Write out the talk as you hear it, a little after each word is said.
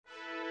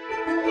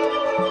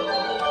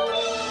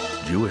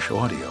Jewish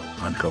audio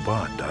on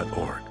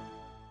Chabad.org.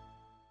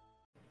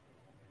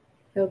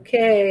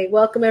 Okay,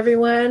 welcome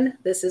everyone.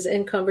 This is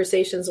In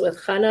Conversations with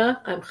Chana.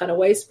 I'm Chana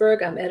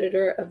Weisberg. I'm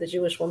editor of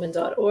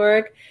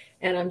thejewishwoman.org,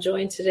 and I'm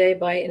joined today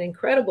by an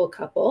incredible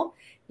couple.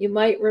 You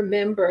might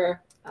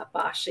remember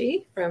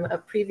Bashie from a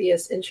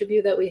previous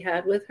interview that we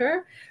had with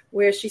her,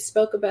 where she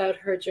spoke about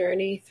her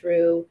journey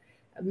through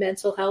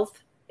mental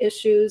health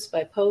issues,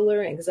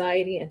 bipolar,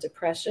 anxiety, and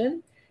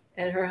depression.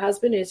 And her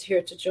husband is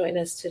here to join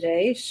us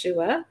today,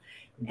 Shua,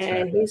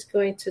 and he's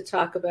going to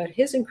talk about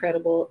his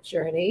incredible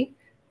journey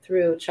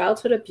through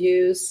childhood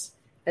abuse,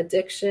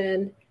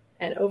 addiction,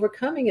 and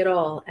overcoming it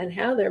all, and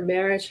how their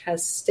marriage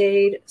has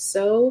stayed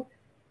so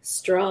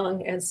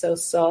strong and so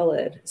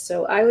solid.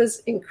 So I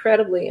was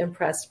incredibly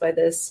impressed by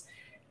this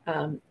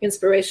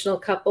inspirational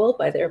couple,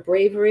 by their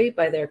bravery,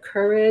 by their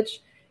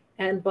courage,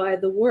 and by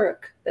the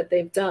work that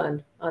they've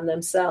done on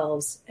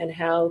themselves, and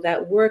how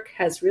that work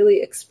has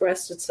really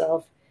expressed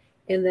itself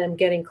in them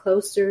getting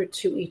closer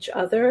to each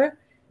other,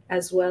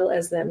 as well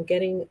as them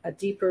getting a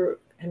deeper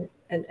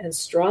and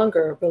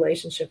stronger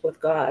relationship with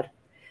God.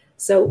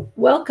 So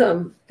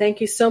welcome.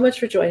 Thank you so much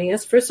for joining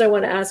us. First, I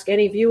want to ask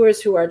any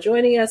viewers who are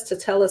joining us to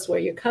tell us where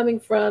you're coming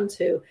from,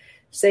 to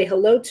say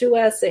hello to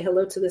us, say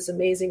hello to this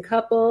amazing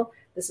couple.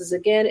 This is,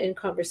 again, In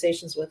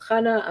Conversations with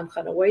Chana. I'm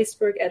Chana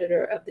Weisberg,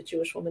 editor of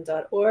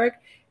thejewishwoman.org,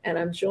 and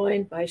I'm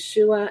joined by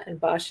Shua and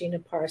Bashie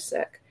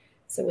Naparstek.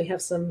 So we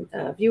have some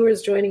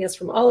viewers joining us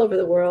from all over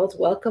the world.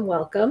 Welcome,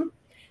 welcome.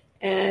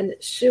 And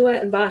Shua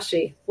and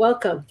Bashie,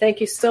 welcome. Thank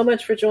you so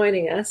much for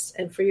joining us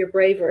and for your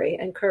bravery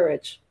and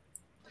courage.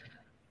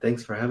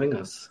 Thanks for having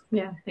us.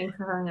 Yeah, thanks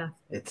for having us.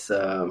 It's,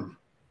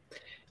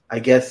 I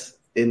guess,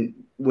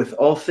 with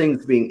all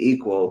things being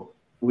equal,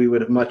 we would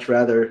have much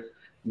rather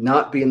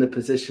not be in the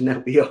position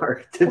that we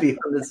are to be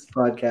on this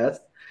podcast.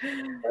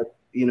 But,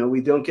 we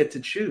don't get to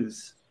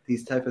choose.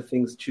 These type of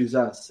things choose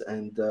us.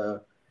 And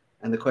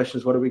the question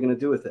is, what are we going to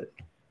do with it?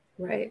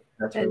 Right.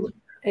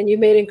 And you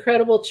made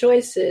incredible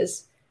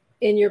choices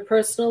in your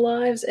personal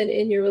lives and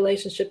in your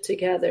relationship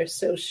together.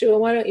 So Shua,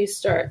 why don't you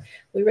start?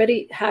 We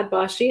already had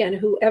Bashie, and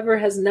whoever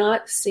has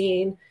not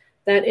seen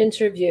that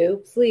interview,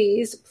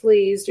 please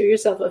do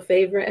yourself a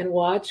favor and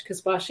watch,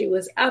 because Bashie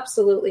was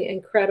absolutely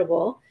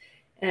incredible.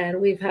 And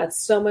we've had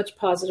so much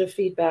positive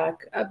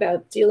feedback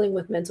about dealing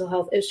with mental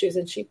health issues.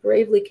 And she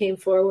bravely came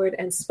forward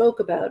and spoke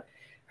about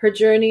her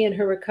journey and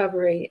her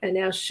recovery. And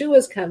now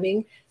Shua's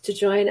coming to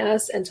join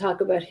us and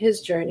talk about his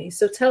journey.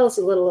 So tell us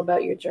a little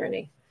about your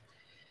journey.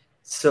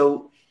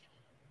 So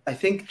I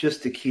think,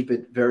 just to keep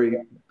it very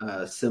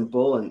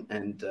simple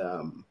and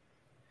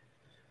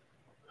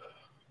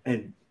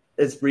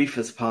as brief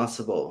as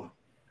possible,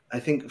 I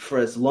think for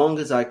as long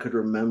as I could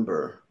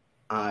remember,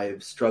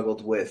 I've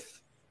struggled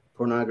with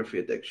pornography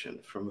addiction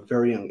from a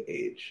very young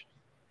age.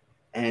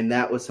 And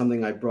that was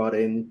something I brought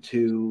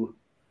into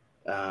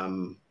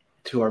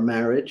to our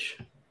marriage.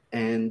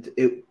 And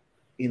it,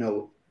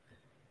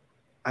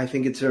 I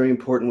think it's very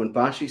important when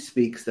Bashie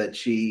speaks that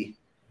she,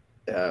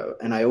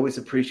 and I always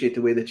appreciate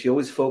the way that she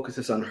always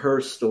focuses on her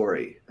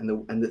story and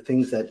the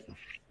things that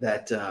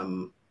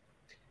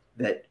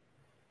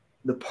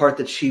the part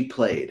that she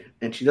played,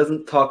 and she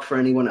doesn't talk for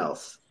anyone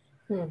else.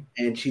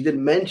 And she did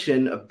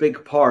mention a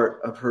big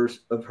part of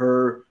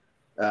her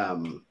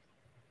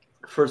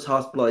first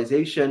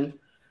hospitalization,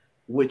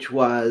 which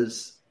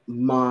was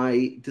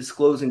my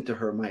disclosing to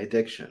her my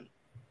addiction.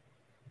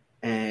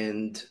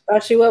 And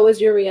Bashie, what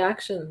was your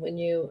reaction when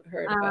you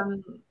heard about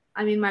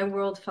it? My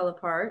world fell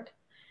apart.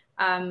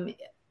 And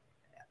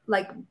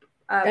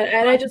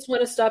I just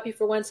want to stop you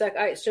for 1 sec.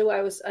 I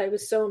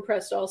was so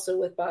impressed also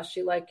with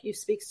Bashie. Like, you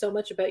speak so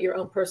much about your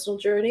own personal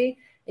journey,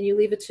 and you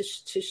leave it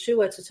to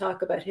Shua to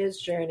talk about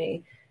his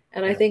journey.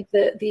 And I think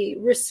that the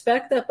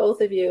respect that both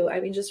of you,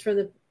 just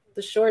from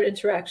the short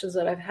interactions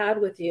that I've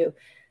had with you,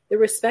 the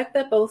respect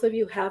that both of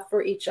you have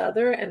for each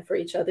other and for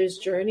each other's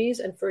journeys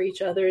and for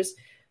each other's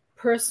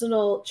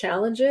personal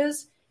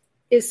challenges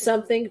is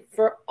something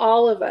for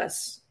all of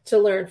us to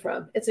learn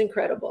from. It's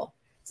incredible.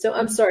 So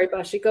I'm sorry,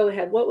 Bashie, go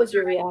ahead. What was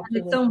your reaction?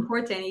 It's so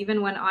important.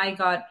 Even when I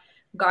got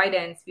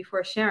guidance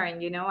before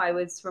sharing, I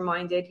was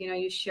reminded,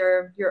 you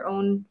share your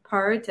own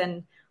part,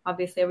 and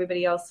obviously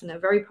everybody else in a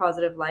very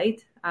positive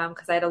light,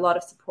 because I had a lot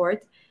of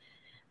support.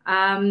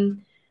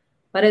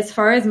 But as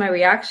far as my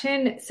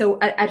reaction, so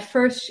at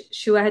first,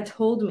 Shua had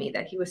told me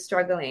that he was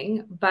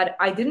struggling, but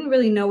I didn't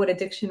really know what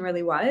addiction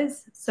really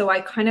was. So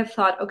I kind of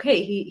thought,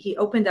 okay, he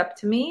opened up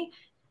to me,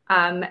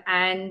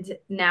 and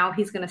now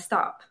he's going to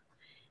stop.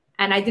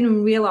 And I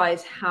didn't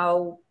realize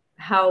how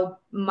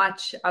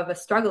much of a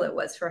struggle it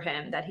was for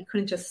him, that he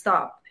couldn't just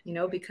stop,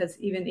 because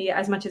even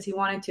as much as he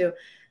wanted to.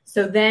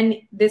 So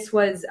then this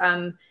was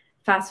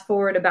fast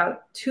forward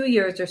about 2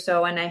 years or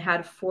so, and I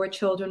had 4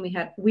 children.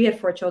 We had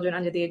 4 children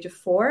under the age of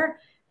 4,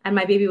 and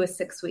my baby was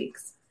 6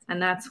 weeks.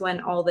 And that's when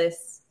all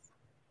this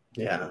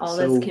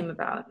came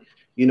about.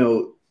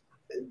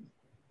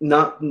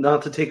 Not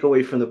to take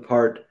away from the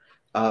part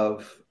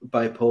of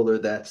bipolar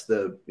that's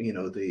the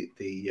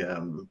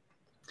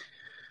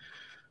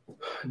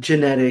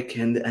genetic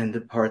and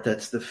the part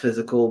that's the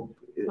physical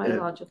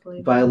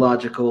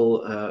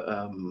biological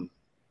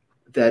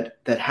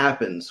that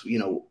happens,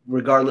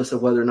 regardless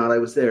of whether or not I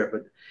was there.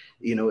 But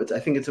I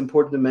think it's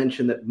important to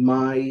mention that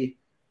my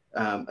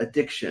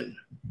addiction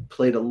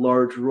played a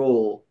large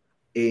role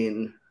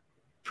in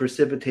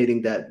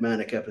precipitating that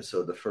manic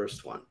episode, the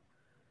first one.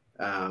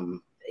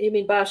 You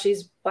mean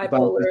Bashie's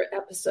bipolar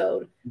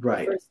episode,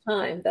 right? The first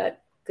time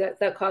that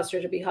caused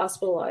her to be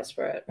hospitalized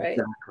for it, right?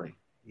 Exactly.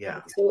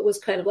 Yeah. So it was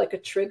kind of like a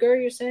trigger,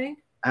 you're saying?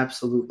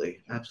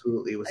 Absolutely.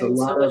 It was so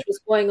much was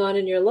going on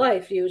in your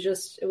life.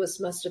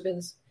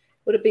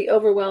 Would it be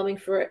overwhelming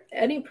for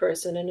any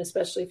person, and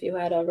especially if you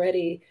had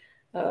already,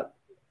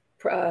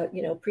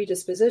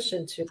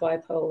 predisposition to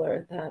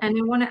bipolar? And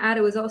I want to add,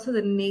 it was also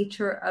the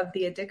nature of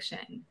the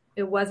addiction.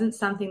 It wasn't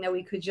something that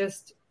we could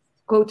just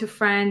go to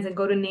friends and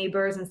go to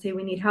neighbors and say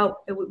we need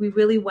help. We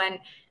really went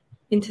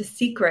into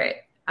secret,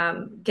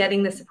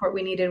 getting the support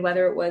we needed,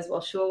 whether it was,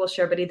 Shua will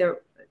share, but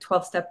either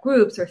 12-step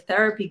groups or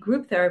therapy,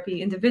 group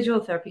therapy, individual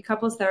therapy,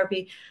 couples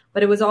therapy,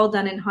 but it was all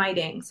done in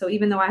hiding. So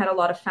even though I had a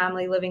lot of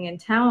family living in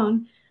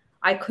town,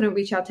 I couldn't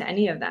reach out to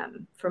any of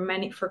them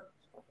for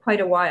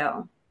quite a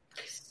while.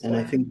 And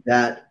I think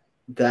that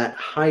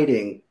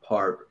hiding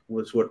part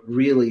was what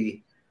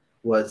really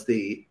was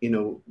the,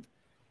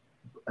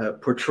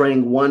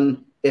 portraying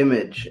one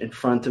image in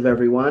front of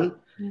everyone.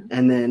 Yeah.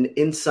 And then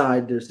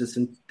inside there's this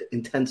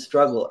intense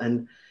struggle.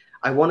 And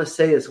I want to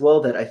say as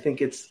well that I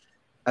think it's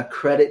a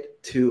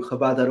credit to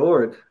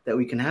Chabad.org that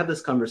we can have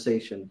this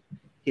conversation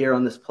here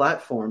on this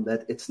platform,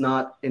 that it's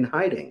not in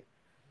hiding.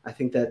 I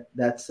think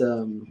that's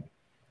an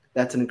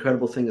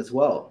incredible thing as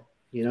well.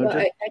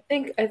 I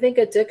think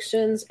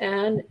addictions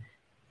and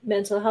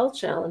mental health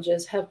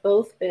challenges have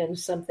both been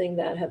something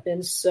that have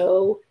been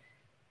so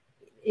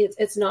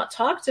it's not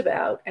talked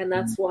about, and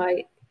that's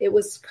why it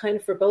was kind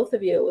of, for both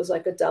of you, it was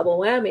like a double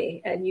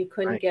whammy, and you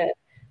couldn't get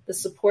the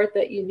support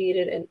that you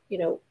needed, and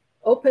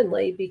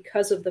openly,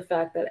 because of the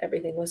fact that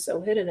everything was so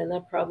hidden, and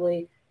that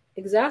probably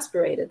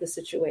exasperated the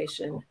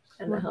situation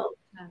and the help.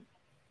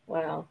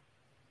 Wow.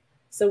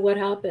 So what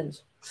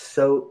happened?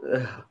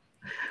 So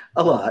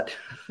a lot.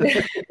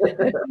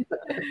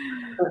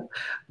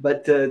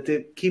 But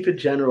to keep it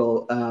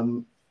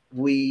general,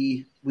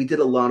 we did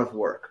a lot of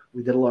work.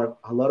 We did a lot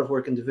of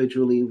work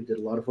individually. We did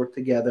a lot of work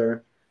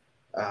together,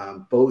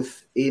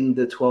 both in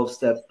the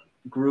 12-step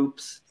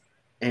groups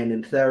and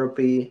in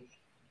therapy,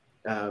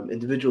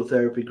 individual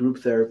therapy, group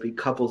therapy,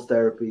 couples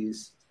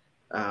therapies.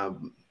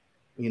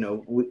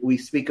 We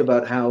speak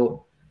about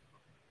how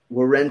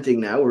we're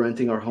renting now. We're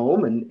renting our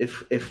home, and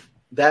if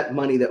that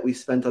money that we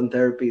spent on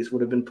therapies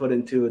would have been put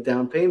into a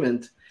down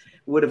payment,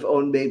 we would have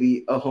owned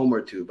maybe a home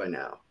or two by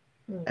now.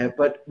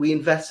 But we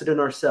invested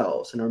in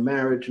ourselves, in our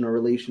marriage, in our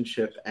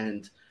relationship,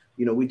 and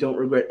we don't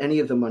regret any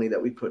of the money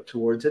that we put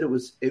towards it.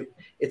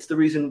 It's the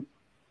reason,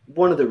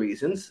 one of the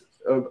reasons,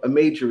 a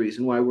major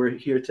reason why we're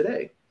here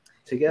today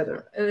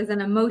together. It was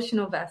an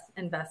emotional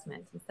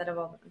investment instead of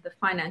all the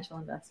financial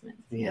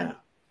investment. Yeah.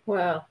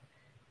 Wow.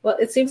 Well,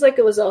 it seems like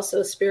it was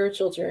also a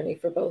spiritual journey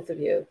for both of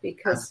you,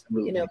 because,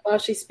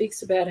 Bashie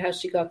speaks about how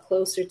she got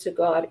closer to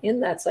God in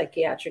that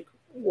psychiatric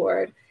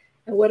ward.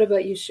 And what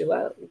about you,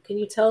 Shua? Can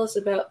you tell us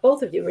about,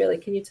 both of you really,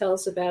 can you tell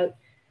us about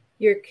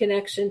your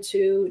connection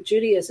to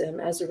Judaism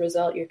as a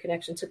result, your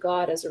connection to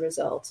God as a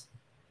result?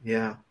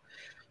 Yeah.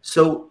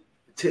 So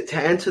to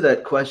answer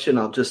that question,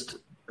 I'll just,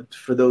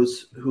 for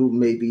those who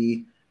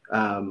maybe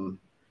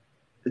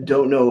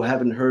don't know,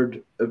 haven't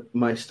heard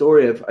my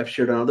story, I've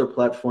shared on other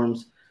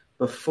platforms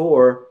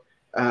before.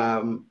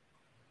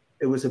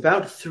 It was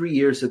about 3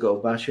 years ago.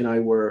 Bashie and I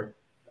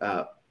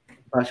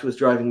Bashie was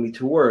driving me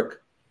to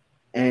work,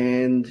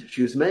 and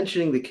she was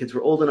mentioning the kids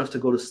were old enough to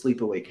go to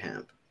sleepaway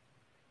camp.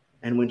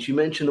 And when she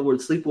mentioned the word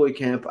sleepaway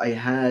camp, I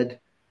had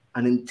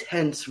an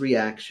intense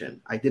reaction.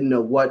 I didn't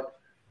know what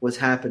was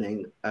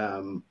happening,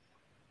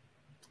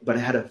 but I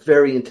had a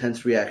very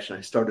intense reaction.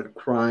 I started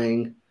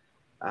crying,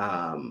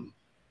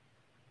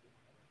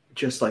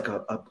 just like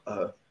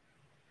a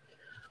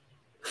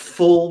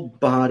full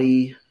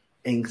body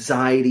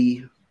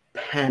anxiety,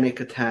 panic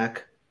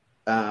attack.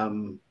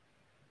 And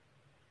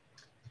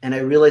I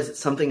realized that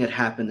something had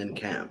happened in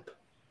camp.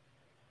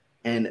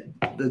 And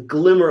the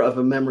glimmer of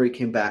a memory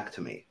came back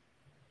to me.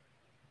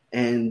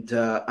 And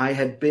I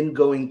had been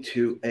going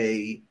to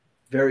a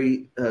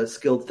very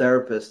skilled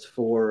therapist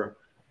for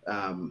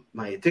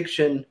my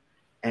addiction.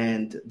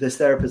 And this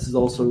therapist is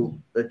also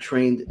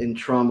trained in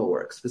trauma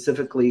work,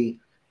 specifically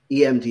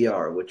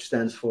EMDR, which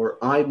stands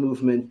for Eye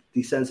Movement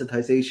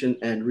Desensitization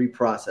and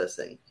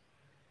Reprocessing.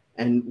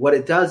 And what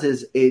it does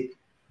is it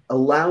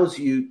allows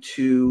you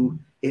to,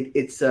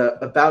 it's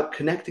about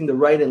connecting the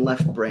right and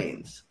left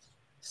brains.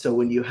 So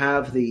when you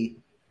have the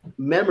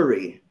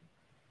memory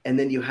and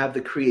then you have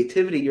the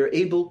creativity, you're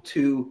able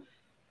to,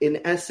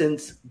 in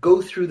essence,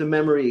 go through the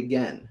memory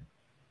again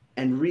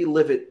and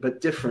relive it,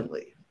 but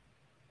differently.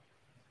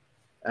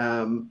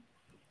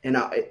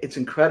 It's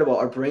incredible.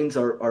 Our brains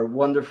are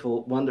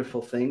wonderful,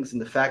 wonderful things.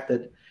 And the fact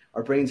that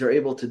our brains are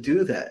able to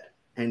do that,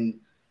 and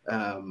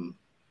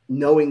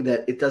knowing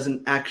that it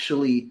doesn't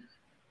actually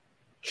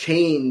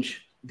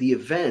change the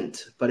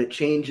event, but it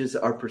changes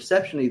our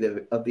perception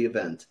of the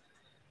event.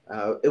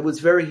 It was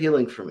very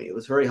healing for me. It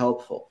was very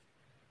helpful.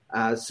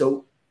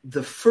 So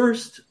the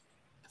first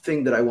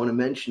thing that I want to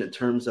mention in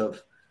terms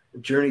of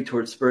journey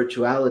towards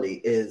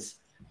spirituality is,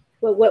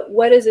 well,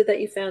 what is it that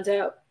you found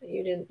out?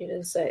 You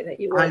didn't say that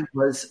you were. I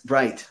was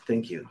right.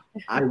 Thank you.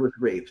 I was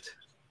raped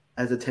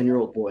as a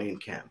 10-year-old boy in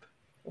camp.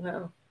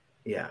 Wow.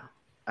 Yeah.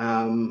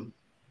 I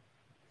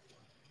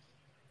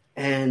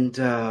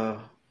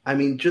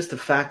mean, just the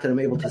fact that I'm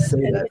able to say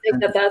and that. You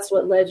think that's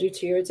what led you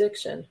to your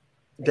addiction?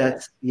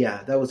 That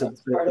was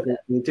the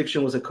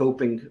addiction was a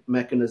coping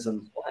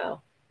mechanism.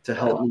 Wow. To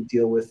help me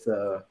deal with,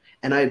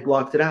 and I had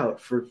blocked it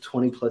out for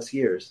 20 plus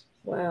years.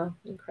 Wow.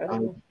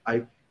 Incredible.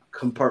 I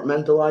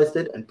compartmentalized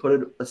it and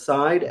put it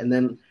aside, and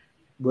then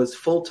was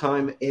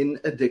full-time in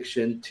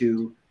addiction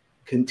to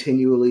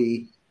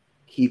continually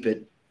keep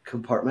it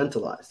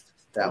compartmentalized.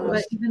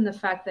 But even the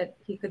fact that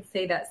he could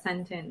say that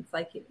sentence,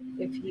 like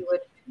if he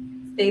would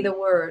say the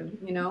word,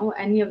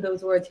 any of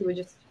those words, he would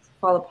just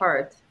fall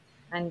apart.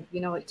 And,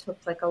 it took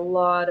like a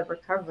lot of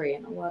recovery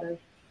and a lot of...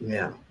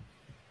 Yeah.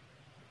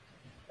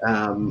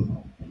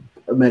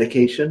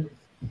 Medication,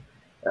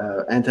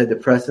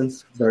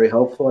 antidepressants, very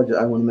helpful.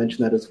 I want to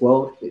mention that as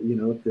well.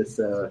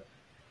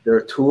 There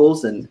are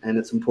tools, and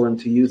it's important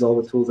to use all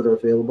the tools that are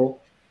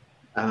available.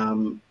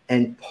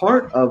 And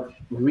part of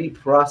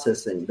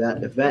reprocessing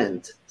that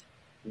event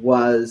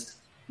was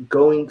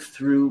going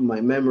through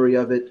my memory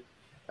of it.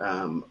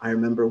 I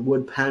remember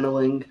wood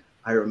paneling.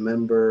 I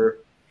remember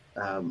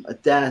a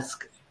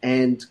desk,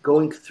 and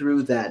going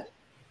through that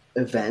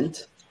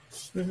event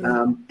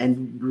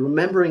and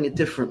remembering it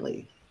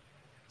differently.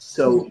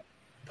 So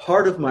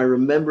part of my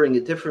remembering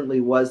it differently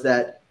was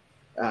that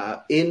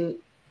in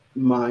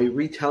my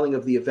retelling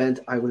of the event,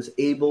 I was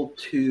able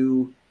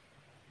to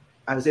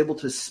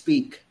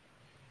speak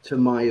to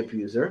my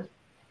abuser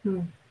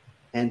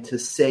and to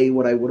say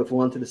what I would have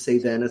wanted to say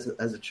then as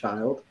a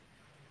child.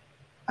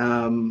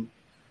 And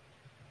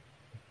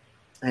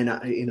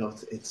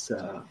it's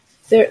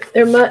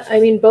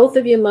both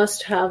of you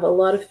must have a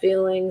lot of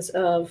feelings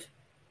of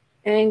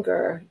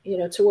anger,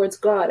 towards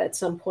God at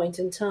some point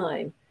in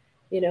time.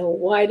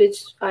 Why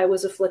I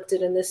was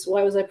afflicted in this?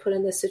 Why was I put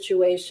in this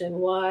situation?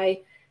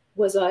 Why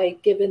was I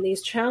given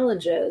these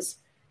challenges?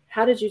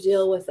 How did you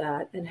deal with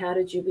that? And how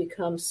did you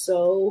become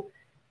so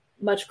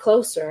much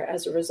closer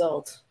as a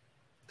result?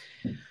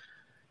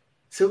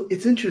 So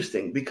it's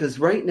interesting because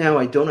right now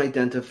I don't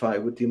identify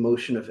with the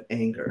emotion of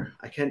anger.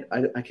 I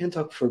can't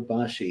talk for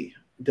Bashie.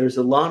 There's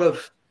a lot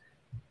of,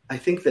 I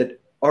think that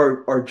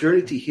our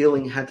journey to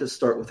healing had to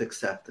start with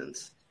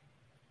acceptance.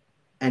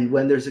 And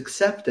when there's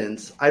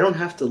acceptance, I don't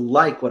have to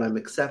like what I'm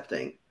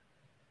accepting.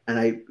 And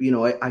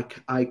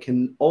I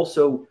can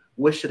also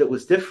wish that it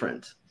was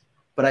different,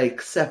 but I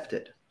accept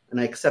it, and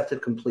I accept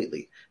it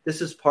completely. This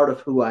is part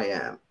of who I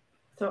am.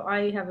 So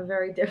I have a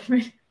very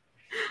different,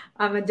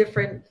 a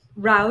different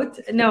route.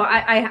 No,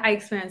 I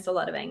experienced a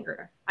lot of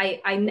anger.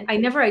 I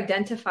never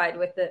identified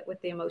with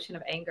the emotion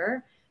of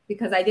anger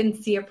because I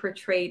didn't see it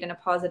portrayed in a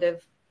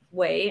positive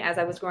way as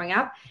I was growing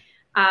up.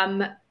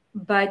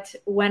 But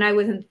when I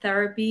was in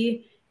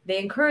therapy, they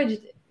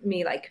encouraged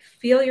me, like,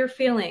 feel your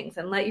feelings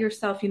and let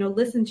yourself,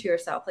 listen to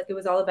yourself. Like, it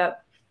was all about,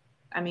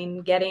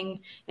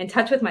 getting in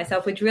touch with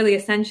myself, which really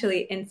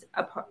essentially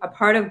a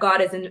part of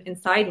God is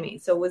inside me.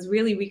 So it was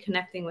really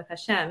reconnecting with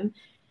Hashem.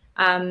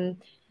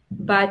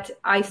 But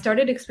I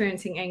started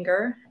experiencing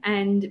anger,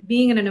 and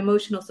being in an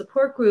emotional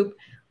support group,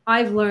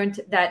 I've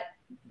learned that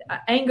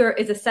anger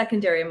is a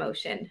secondary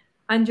emotion.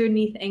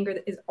 Underneath anger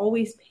is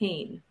always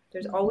pain.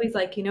 There's always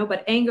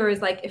but anger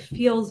is like, it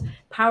feels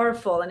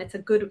powerful, and it's a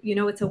good,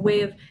 it's a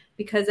way of,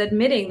 because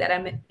admitting that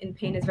I'm in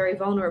pain is very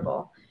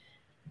vulnerable.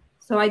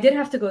 So I did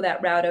have to go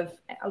that route of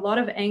a lot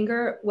of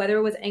anger, whether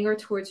it was anger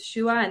towards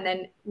Shua, and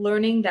then I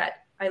learned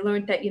that,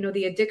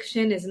 the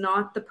addiction is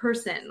not the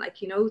person,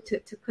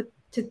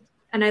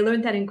 and I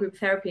learned that in group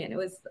therapy. And it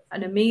was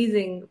an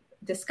amazing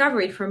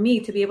discovery for me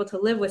to be able to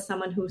live with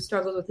someone who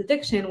struggles with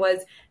addiction, was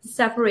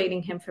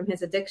separating him from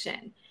his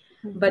addiction.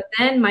 But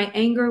then my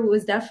anger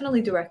was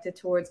definitely directed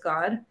towards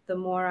God. The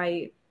more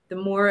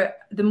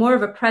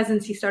of a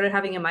presence he started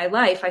having in my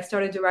life, I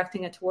started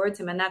directing it towards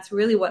him. And that's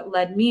really what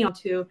led me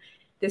onto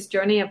this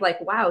journey of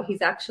wow, he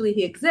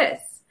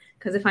exists.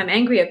 Because if I'm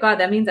angry at God,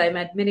 that means I'm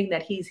admitting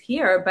that he's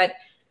here.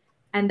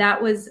 And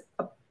that was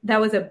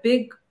a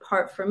big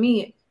part for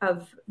me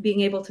of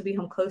being able to be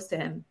home close to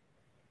him.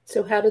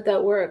 So how did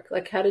that work?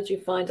 How did you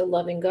find a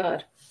loving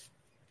God?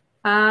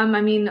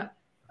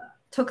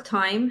 Took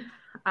time.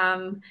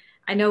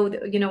 I know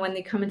that, when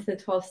they come into the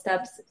 12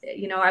 steps,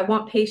 I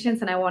want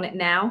patience and I want it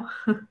now.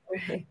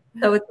 Right.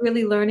 So it's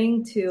really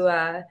learning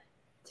to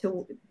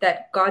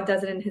that God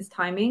does it in his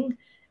timing.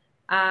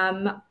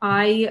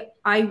 I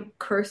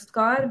cursed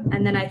God,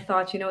 and then I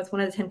thought, it's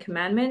one of the 10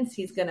 commandments.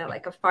 He's gonna,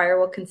 a fire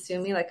will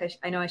consume me.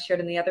 I know I shared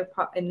in the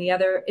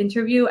other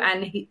interview,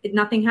 and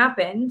nothing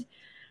happened.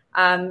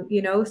 So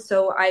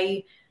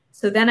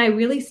then I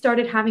really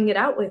started having it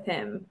out with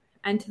him.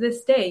 And to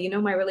this day,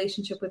 my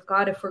relationship with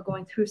God, if we're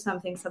going through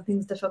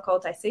something's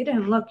difficult, I say to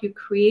him, look, you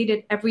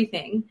created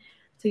everything.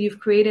 So you've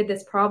created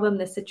this problem,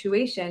 this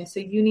situation. So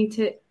you need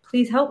to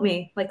please help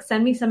me, like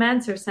send me some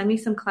answers, send me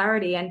some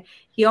clarity. And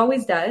he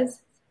always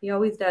does. He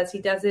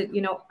does it,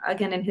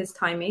 again, in his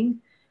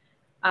timing.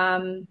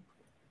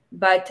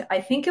 But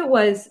I think it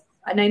was,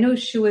 and I know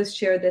Shua's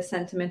shared this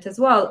sentiment as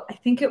well. I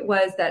think it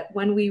was that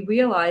when we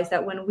realized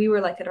that when we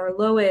were like at our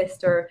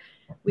lowest, or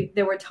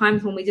there were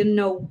times when we didn't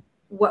know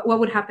what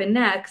would happen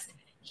next,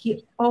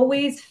 he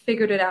always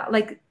figured it out.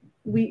 Like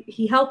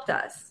he helped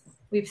us.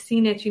 We've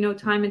seen it,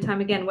 time and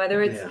time again,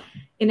 whether it's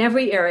in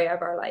every area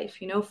of our life,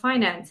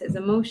 finances,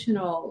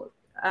 emotional,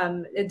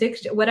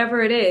 addiction,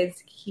 whatever it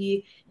is,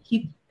 he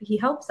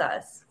helps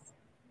us.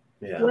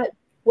 Yeah.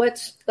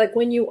 What's like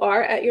when you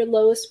are at your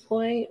lowest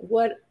point,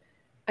 what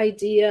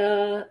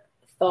idea,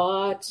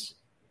 thought,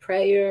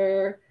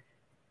 prayer,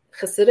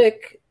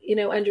 Hasidic,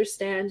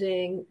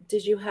 understanding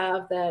did you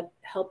have that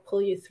helped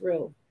pull you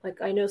through?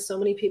 Like I know so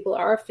many people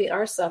are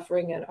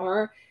suffering and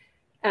are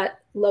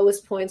at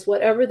lowest points,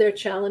 whatever their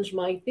challenge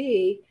might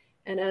be.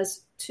 And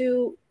as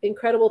two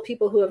incredible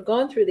people who have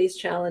gone through these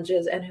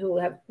challenges and who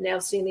have now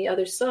seen the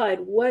other side,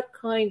 what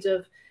kind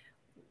of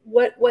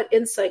what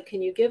insight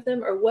can you give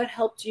them, or what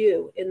helped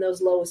you in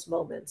those lowest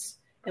moments,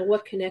 and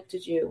what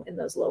connected you in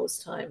those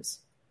lowest times?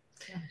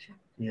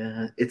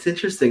 Yeah, it's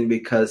interesting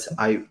because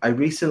I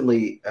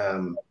recently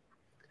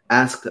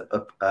asked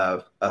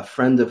a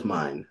friend of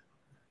mine,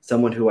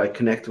 someone who I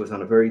connect with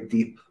on a very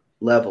deep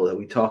level, that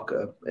we talk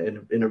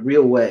in a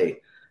real way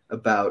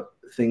about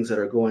things that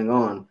are going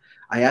on.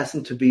 I asked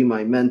him to be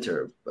my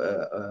mentor,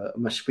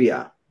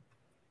 mashpia,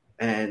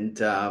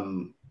 and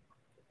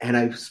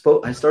I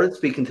started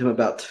speaking to him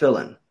about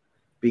tefillin,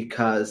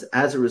 because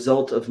as a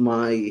result of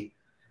my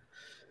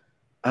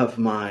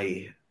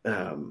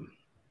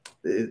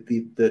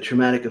the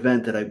traumatic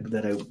event that I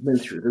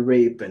went through, the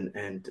rape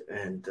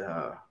and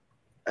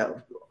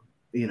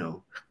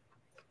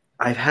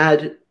I've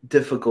had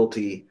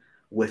difficulty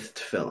with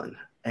tefillin,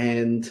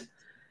 and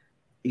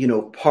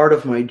part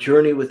of my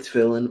journey with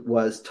tefillin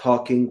was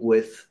talking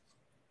with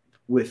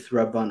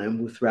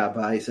rabbanim, with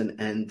rabbis,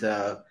 and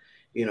I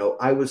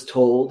was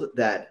told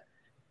that,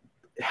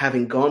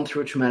 having gone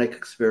through a traumatic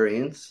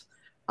experience,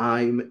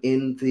 I'm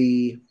in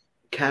the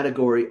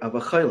category of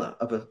a chayla,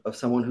 of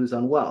someone who's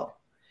unwell.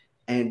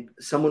 And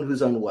someone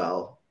who's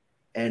unwell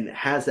and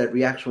has that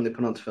reaction when they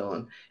put on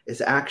tefillin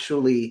is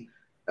actually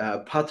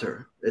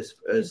pater, is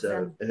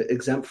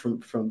exempt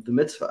from the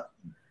mitzvah.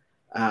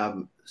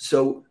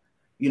 So,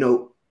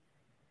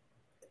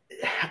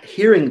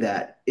 hearing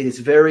that is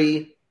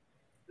very...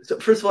 So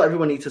first of all,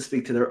 everyone needs to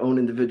speak to their own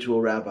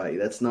individual rabbi.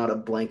 That's not a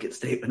blanket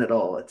statement at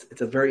all.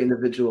 It's a very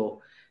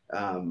individual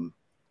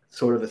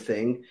sort of a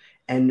thing.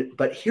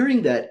 But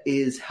hearing that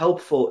is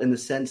helpful in the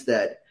sense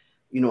that,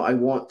 I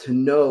want to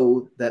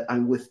know that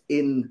I'm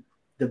within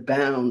the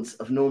bounds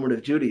of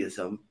normative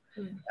Judaism.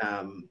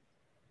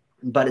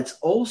 But it's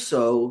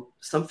also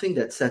something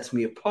that sets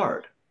me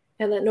apart.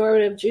 And that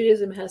normative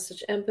Judaism has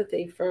such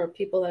empathy for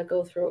people that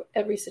go through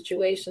every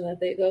situation that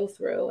they go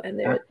through.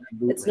 And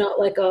it's not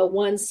like a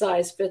one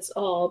size fits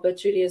all, but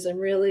Judaism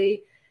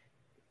really,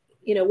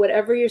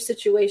 whatever your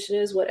situation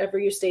is, whatever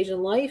your stage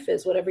in life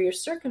is, whatever your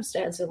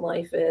circumstance in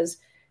life is,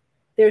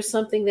 there's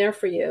something there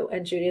for you.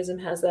 And Judaism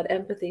has that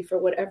empathy for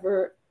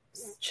whatever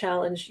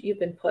challenge you've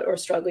been put or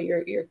struggle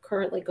you're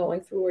currently going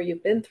through or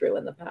you've been through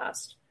in the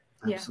past.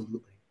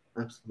 Absolutely.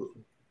 Yeah.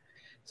 Absolutely.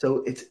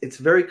 So it's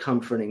very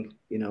comforting,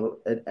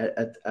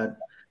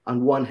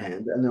 on one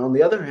hand, and then on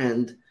the other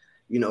hand,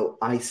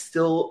 I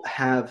still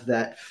have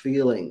that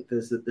feeling.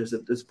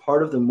 There's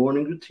part of the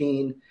morning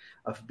routine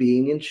of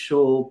being in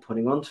shul,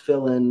 putting on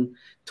tefillin,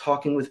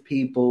 talking with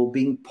people,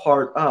 being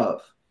part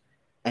of,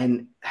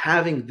 and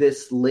having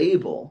this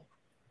label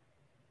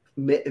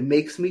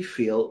makes me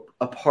feel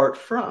apart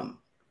from.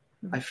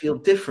 I feel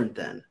different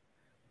then,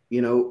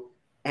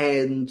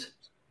 and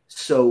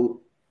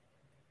so.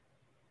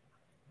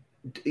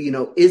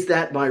 Is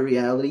that my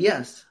reality?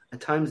 Yes, at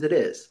times it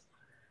is.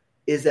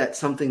 Is that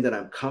something that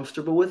I'm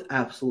comfortable with?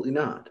 Absolutely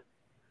not.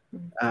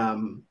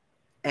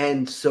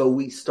 And so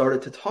we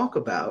started to talk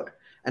about,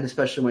 and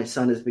especially my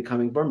son is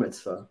becoming bar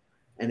mitzvah,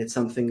 and it's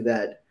something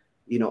that,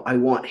 I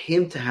want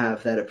him to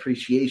have that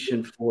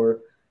appreciation for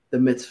the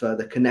mitzvah,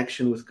 the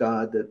connection with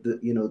God,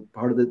 the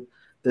part of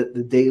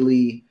the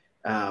daily.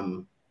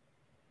 And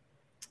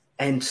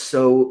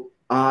so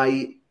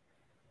I'm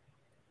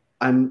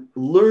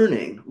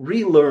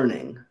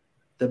relearning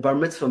the bar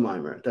mitzvah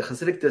mimer, the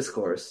Hasidic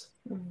discourse,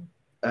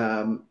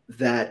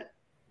 that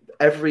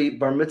every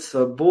bar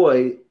mitzvah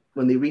boy,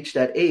 when they reach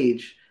that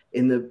age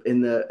in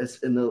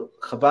the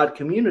Chabad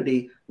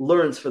community,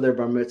 learns for their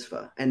bar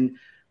mitzvah. And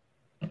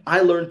I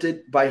learned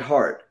it by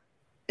heart,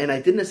 and I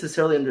didn't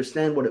necessarily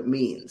understand what it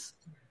means.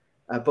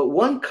 But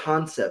one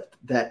concept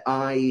that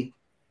I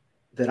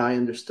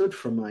understood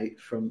from my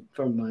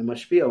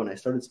mashpia when I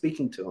started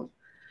speaking to him,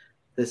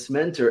 this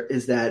mentor,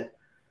 is that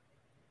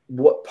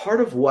what part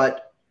of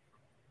what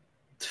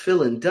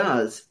tefillin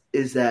does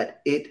is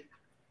that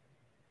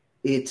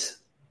it's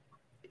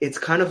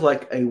kind of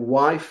like a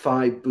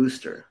Wi-Fi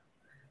booster.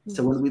 Mm-hmm.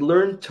 So when we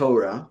learn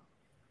Torah,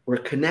 we're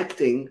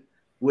connecting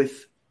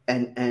with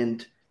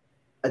and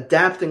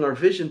adapting our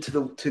vision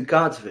to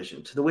God's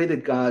vision, to the way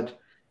that God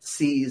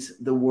sees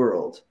the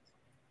world.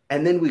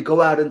 And then we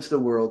go out into the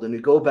world and we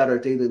go about our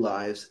daily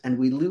lives and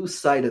we lose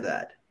sight of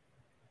that.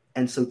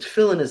 And so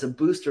tefillin is a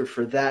booster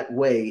for that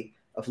way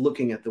of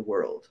looking at the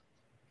world.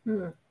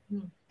 Mm-hmm.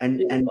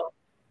 And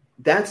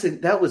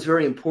that was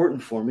very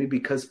important for me,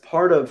 because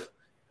part of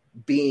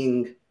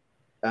being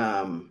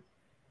a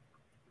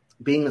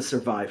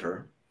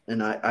survivor,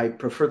 and I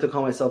prefer to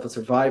call myself a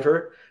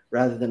survivor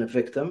rather than a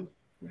victim,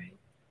 right,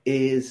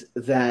 is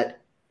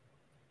that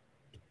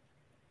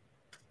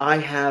I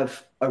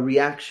have a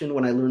reaction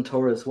when I learn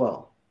Torah as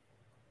well.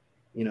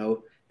 You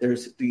know,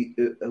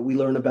 we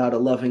learn about a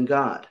loving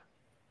God,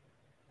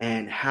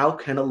 and how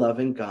can a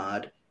loving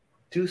God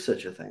do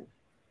such a thing?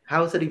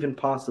 How is it even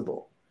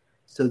possible?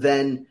 So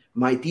then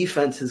my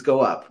defenses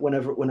go up.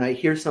 When I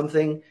hear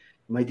something,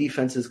 my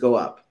defenses go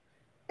up.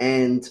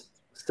 And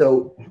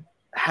so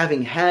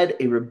having had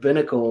a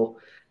rabbinical,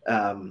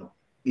 a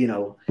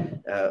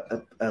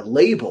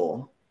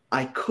label,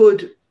 I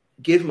could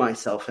give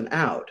myself an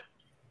out,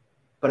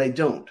 but I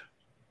don't.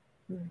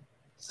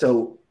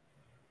 So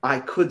I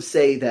could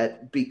say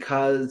that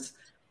because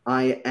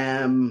I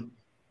am,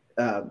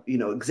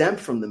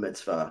 exempt from the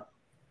mitzvah,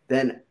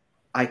 then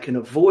I can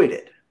avoid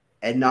it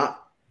and not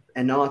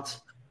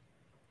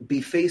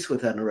be faced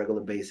with that on a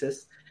regular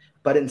basis,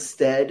 but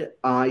instead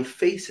I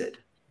face it.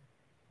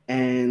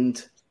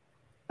 And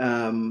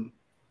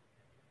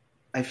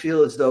I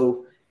feel as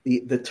though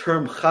the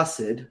term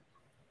chassid,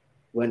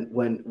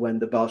 when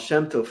the Baal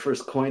Shem Tov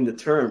first coined the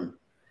term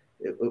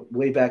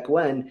way back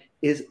when,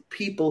 is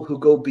people who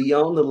go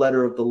beyond the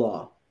letter of the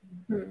law.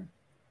 Mm-hmm.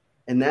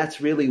 And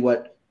that's really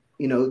what,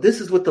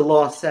 this is what the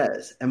law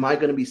says. Am I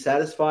going to be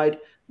satisfied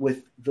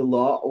with the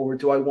law, or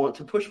do I want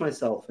to push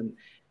myself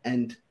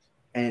and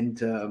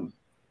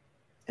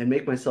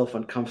make myself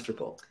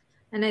uncomfortable?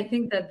 And I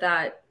think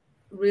that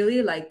really,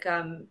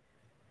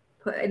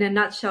 in a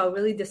nutshell,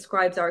 really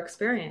describes our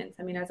experience.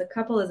 I mean, as a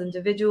couple, as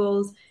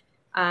individuals,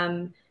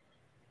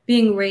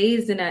 being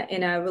raised in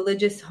a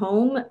religious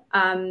home,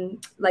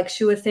 like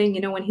Shua was saying,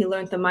 when he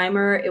learned the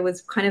mimer, it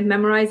was kind of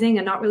memorizing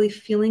and not really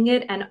feeling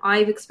it. And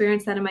I've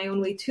experienced that in my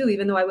own way too.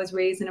 Even though I was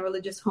raised in a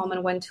religious home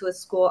and went to a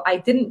school, I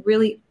didn't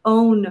really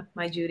own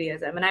my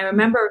Judaism. And I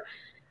remember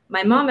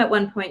my mom at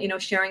one point,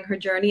 sharing her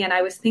journey, and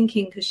I was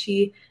thinking, because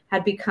she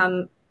had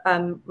become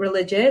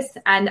religious,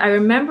 and I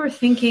remember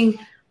thinking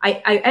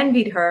I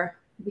envied her,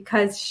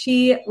 because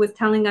she was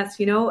telling us,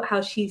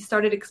 how she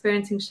started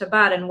experiencing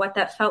Shabbat and what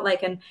that felt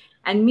like.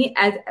 And me,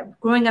 as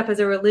growing up as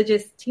a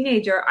religious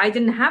teenager, I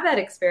didn't have that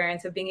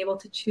experience of being able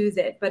to choose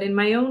it. But in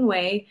my own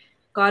way,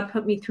 God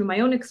put me through my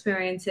own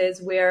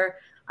experiences where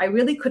I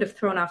really could have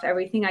thrown off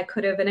everything. I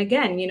could have, and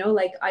again,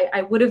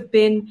 I would have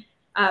been,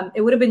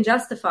 it would have been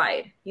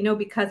justified,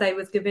 because I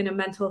was given a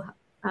mental,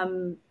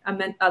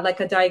 like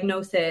a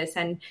diagnosis,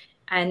 and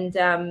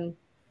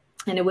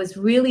it was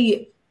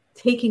really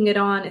taking it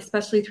on,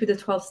 especially through the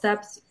 12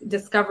 steps,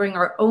 discovering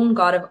our own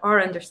God of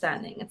our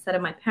understanding instead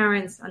of my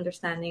parents'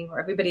 understanding or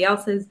everybody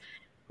else's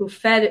who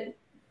fed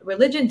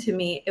religion to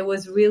me. It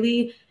was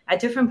really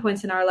at different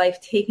points in our life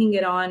taking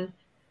it on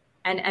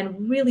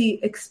and really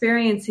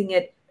experiencing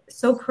it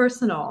so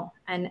personal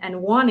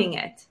and wanting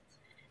it.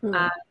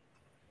 Mm-hmm.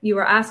 You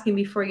were asking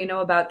before,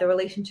 about the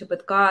relationship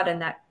with God and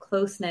that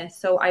closeness.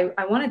 So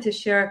I wanted to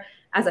share,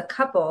 as a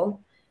couple,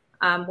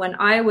 when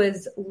I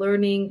was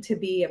learning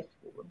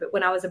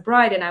when I was a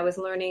bride and I was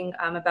learning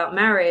about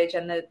marriage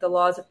and the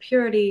laws of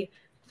purity,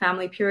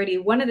 family purity,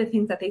 one of the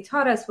things that they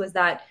taught us was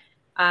that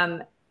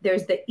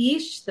there's the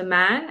ish, the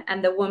man,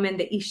 and the woman,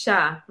 the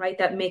isha, right,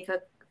 that make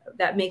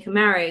a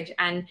marriage.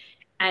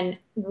 And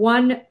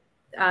one,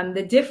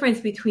 the difference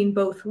between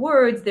both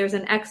words, there's a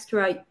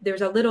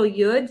little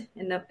yud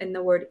in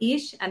the word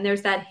ish, and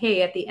there's that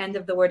hey at the end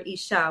of the word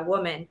isha,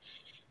 woman.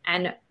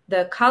 And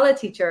the Kala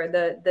teacher,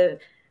 the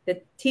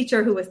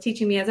teacher who was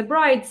teaching me as a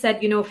bride, said,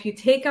 if you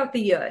take out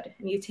the yud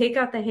and you take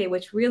out the hey,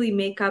 which really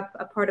make up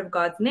a part of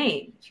God's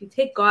name, if you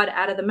take God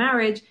out of the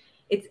marriage,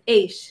 it's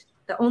Aish.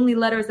 The only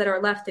letters that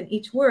are left in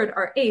each word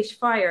are Aish,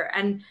 fire.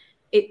 And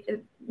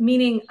it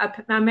meaning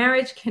a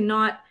marriage can't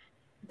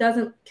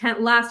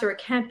last, or it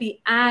can't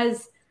be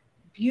as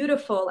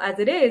beautiful as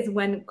it is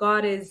when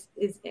God is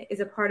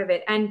a part of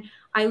it. And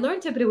I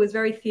learned it, but it was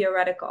very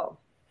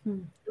theoretical.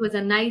 It was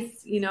a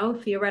nice,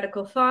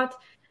 theoretical thought.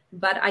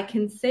 But I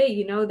can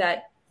say,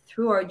 that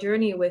through our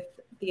journey with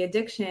the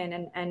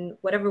addiction and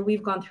whatever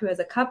we've gone through as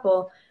a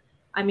couple,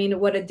 I mean,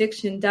 what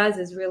addiction does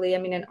is really,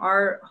 in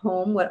our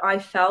home, what I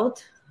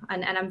felt,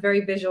 and I'm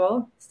very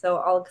visual, so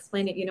I'll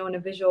explain it, in a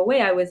visual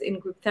way. I was in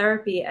group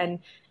therapy and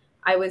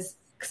I was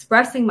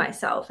expressing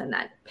myself and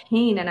that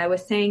pain. And I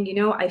was saying,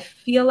 I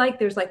feel like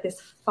there's like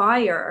this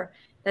fire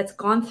that's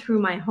gone through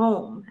my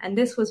home. And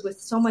this was with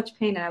so much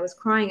pain, and I was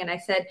crying. And I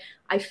said,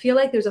 I feel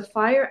like there's a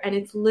fire, and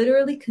it's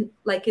literally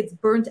like it's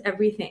burnt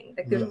everything.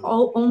 Like there's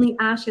only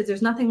ashes.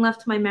 There's nothing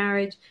left to my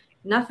marriage.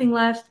 nothing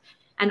left.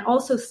 And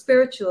also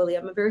spiritually,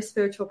 I'm a very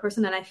spiritual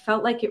person, and I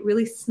felt like it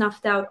really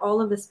snuffed out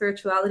all of the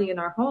spirituality in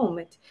our home.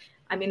 It's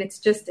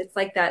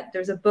like that.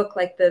 There's a book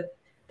like the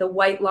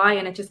White Lie,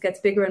 and it just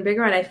gets bigger and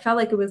bigger. And I felt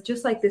like it was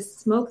just like this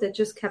smoke that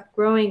just kept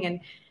growing.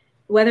 And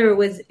whether it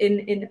was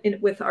in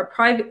our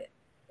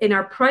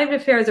private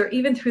affairs or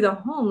even through the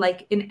home,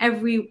 like in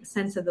every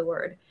sense of the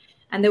word.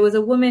 And there was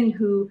a woman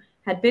who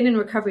had been in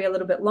recovery a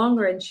little bit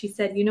longer, and she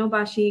said,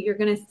 Bashie, you're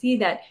going to see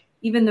that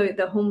even though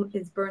the home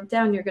is burnt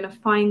down, you're going to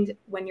find,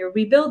 when you're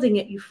rebuilding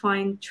it, you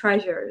find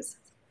treasures.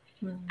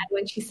 And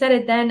when she said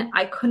it then,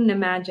 I couldn't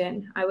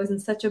imagine. I was in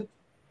such a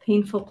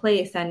painful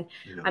place, and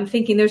I'm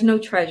thinking there's no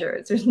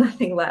treasures, there's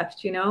nothing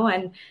left,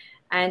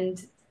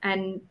 and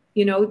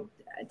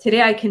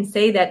today I can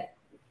say that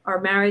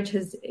our marriage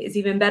is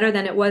even better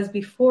than it was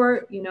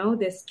before,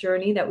 this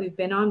journey that we've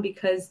been on,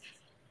 because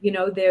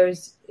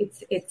it's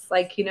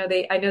like,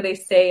 I know they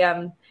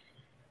say,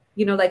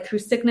 like through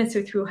sickness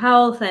or through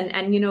health,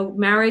 and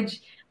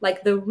marriage,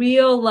 like the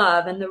real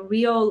love and the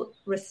real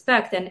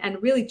respect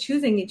and really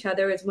choosing each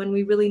other is when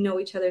we really know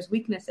each other's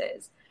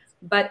weaknesses.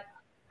 But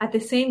at the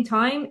same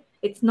time,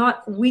 it's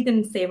not, we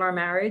didn't save our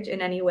marriage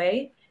in any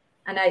way.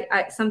 And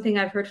I something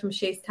I've heard from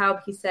Shays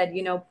Taub, he said,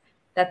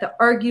 that the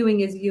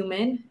arguing is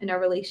human in our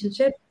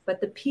relationship, but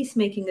the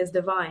peacemaking is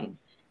divine.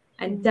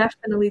 And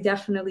definitely,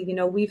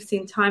 we've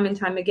seen time and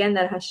time again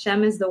that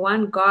Hashem is the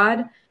one,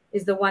 God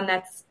is the one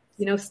that's,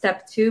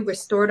 step 2,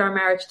 restored our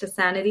marriage to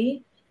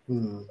sanity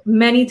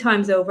many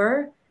times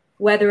over,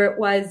 whether it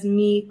was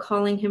me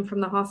calling him from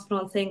the hospital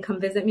and saying, come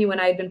visit me when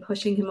I had been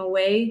pushing him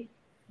away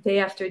day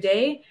after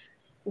day,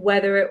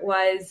 whether it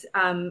was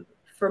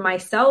for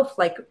myself,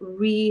 like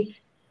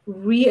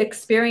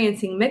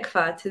re-experiencing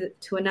mikvah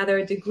to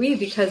another degree,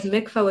 because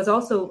mikvah was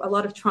also a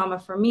lot of trauma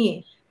for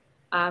me,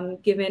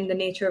 given the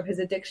nature of his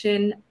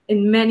addiction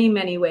in many,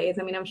 many ways.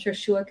 I mean, I'm sure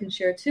Shua can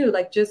share too,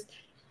 like just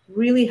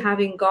really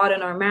having God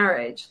in our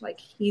marriage, like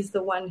he's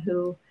the one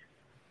who,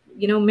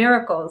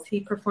 miracles,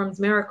 he performs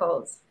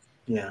miracles.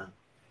 Yeah.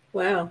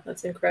 Wow,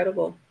 that's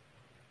incredible.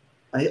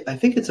 I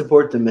think it's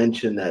important to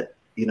mention that,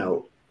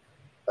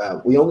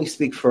 we only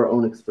speak for our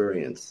own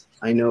experience.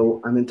 I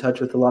know I'm in touch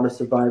with a lot of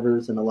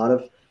survivors and a lot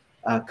of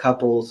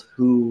couples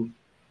who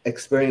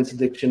experience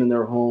addiction in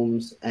their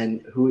homes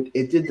and who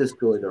it did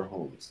destroy their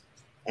homes,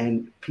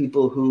 and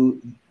people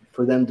who,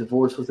 for them,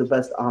 divorce was the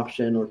best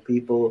option, or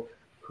people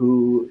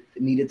who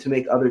needed to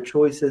make other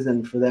choices,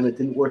 and for them it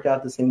didn't work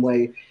out the same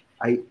way.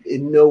 I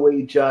in no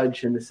way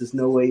judge, and this is in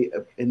no way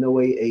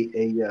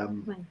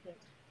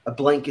a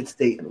blanket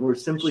statement. We're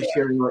simply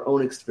sharing our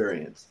own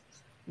experience,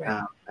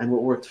 right, and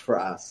what worked for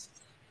us.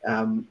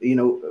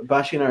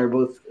 Bashie and I are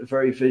both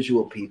very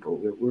visual people.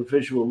 We're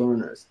visual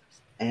learners,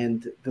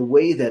 and the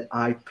way that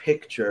I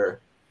picture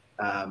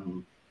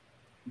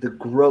the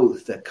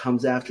growth that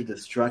comes after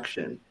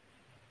destruction,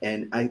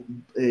 and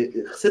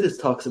Chassidus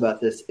talks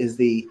about this, is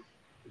the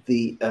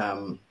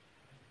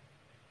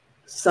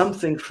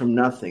something from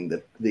nothing,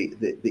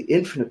 the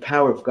infinite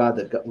power of God,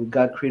 that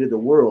God created the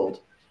world.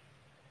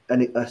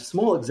 And a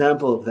small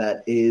example of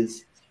that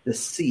is the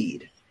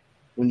seed.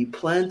 When you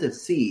plant a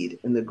seed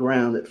in the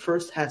ground, it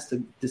first has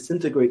to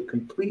disintegrate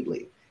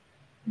completely,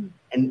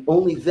 and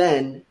only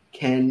then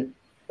can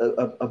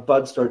a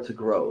bud start to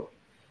grow.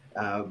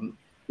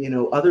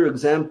 Other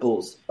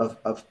examples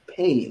of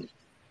pain,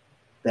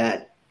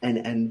 that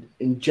and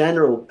in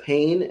general,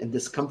 pain and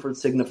discomfort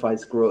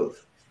signifies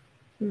growth.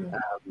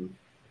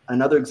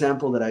 Another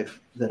example that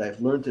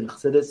I've learned in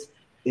Chassidus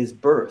is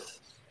birth.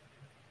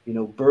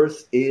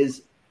 Birth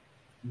is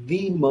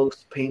the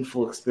most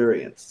painful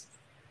experience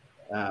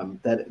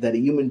that a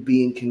human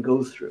being can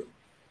go through.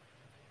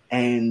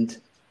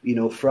 And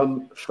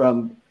from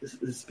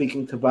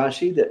speaking to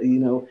Bashie, that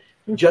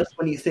just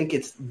when you think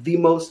it's the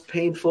most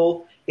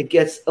painful, it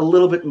gets a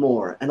little bit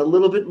more and a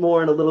little bit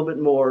more and a little bit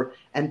more,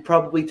 and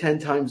probably 10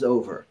 times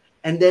over.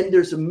 And then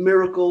there's a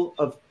miracle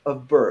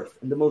of birth,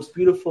 and the most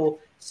beautiful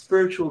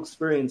spiritual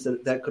experience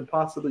that could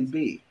possibly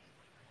be.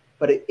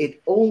 But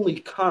it only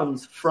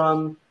comes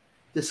from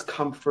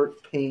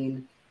discomfort,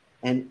 pain,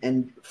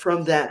 and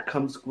from that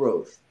comes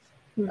growth.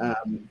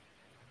 And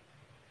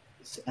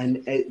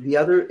the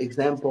other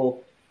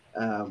example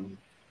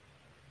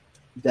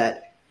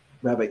that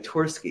Rabbi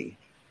Tursky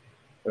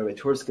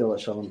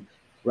Shalom,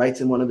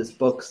 writes in one of his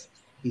books,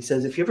 he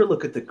says, if you ever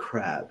look at the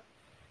crab,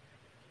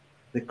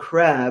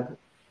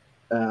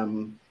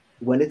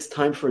 when it's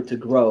time for it to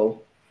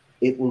grow,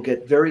 it will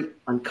get very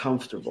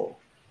uncomfortable,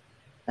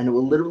 and it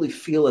will literally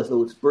feel as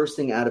though it's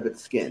bursting out of its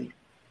skin.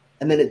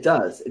 And then it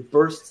does. It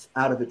bursts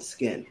out of its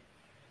skin.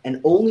 And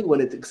only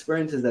when it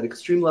experiences that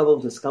extreme level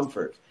of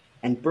discomfort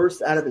and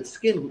bursts out of its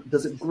skin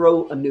does it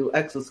grow a new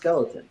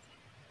exoskeleton.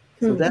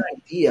 So that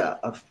idea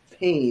of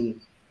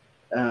pain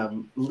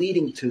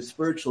leading to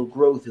spiritual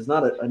growth is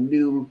not a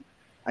new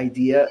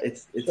idea.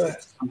 It's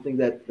something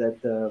that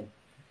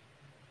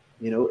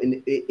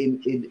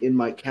in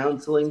my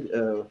counseling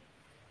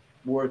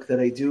work that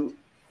I do,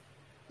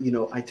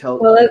 I tell.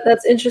 Well,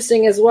 that's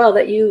interesting as well,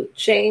 that you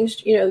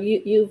changed.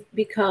 You've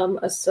become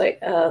a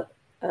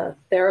a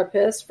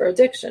therapist for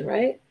addiction,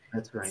 right?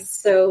 That's right.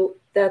 So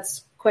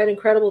that's quite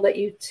incredible that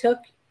you took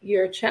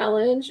your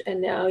challenge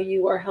and now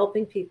you are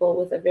helping people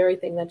with the very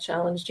thing that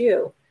challenged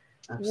you.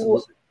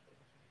 Absolutely.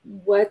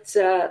 What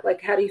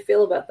like, how do you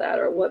feel about that,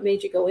 or what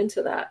made you go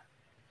into that?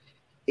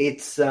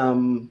 It's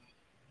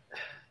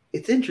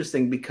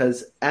interesting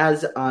because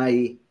as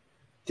I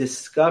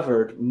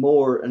discovered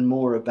more and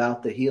more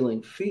about the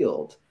healing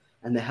field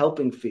and the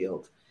helping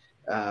field,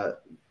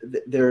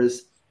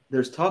 there's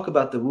talk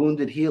about the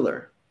wounded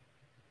healer,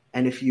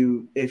 and if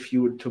you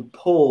were to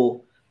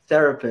poll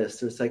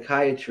therapists or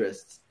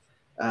psychiatrists,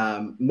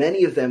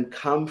 many of them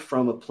come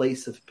from a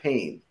place of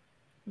pain,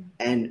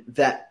 and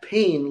that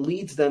pain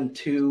leads them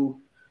to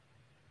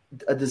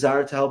a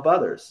desire to help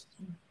others.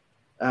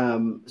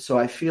 So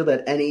I feel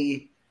that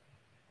any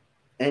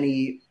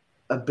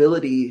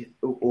ability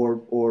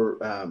or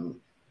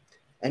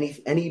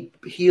any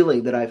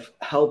healing that I've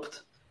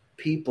helped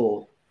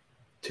people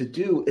to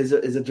do is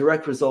a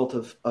direct result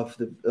of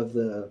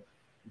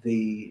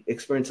the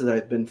experiences that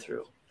I've been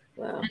through.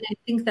 Wow. And I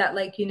think that,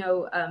 like,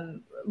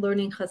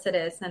 learning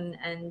Chassidus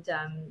and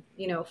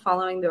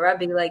following the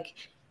Rebbe, like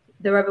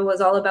the Rebbe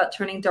was all about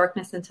turning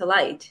darkness into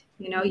light.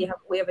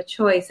 We have a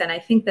choice. And I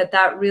think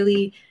that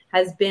really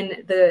has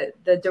been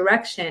the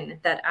direction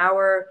that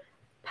our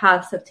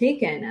paths have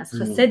taken as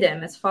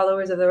Chassidim, as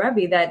followers of the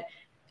Rebbe, that,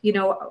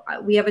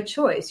 we have a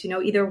choice,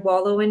 either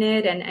wallow in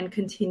it and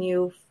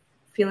continue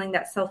feeling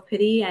that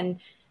self-pity. And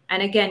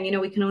again,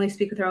 we can only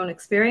speak with our own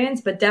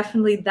experience, but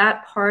definitely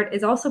that part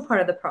is also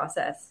part of the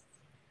process.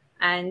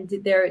 And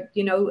there,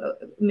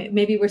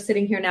 maybe we're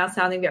sitting here now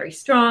sounding very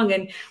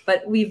strong,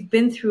 but we've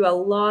been through a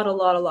lot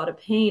of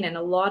pain and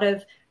a lot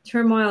of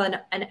turmoil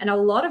and a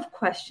lot of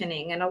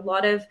questioning and a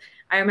lot of,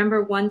 I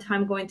remember one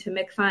time going to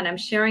mikvah, and I'm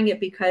sharing it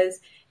because,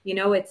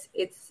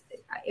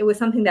 it was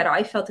something that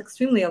I felt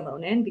extremely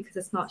alone in because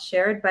it's not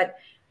shared, but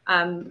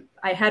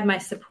I had my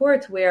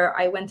support where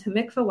I went to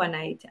mikvah one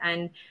night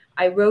and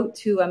I wrote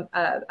to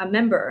a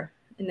member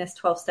in this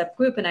 12-step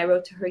group, and I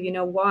wrote to her,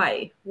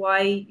 why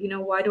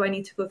do I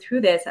need to go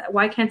through this?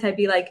 Why can't I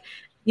be like,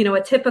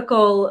 a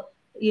typical,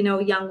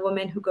 young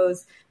woman who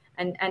goes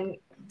and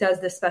does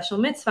this special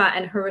mitzvah?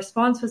 And her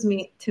response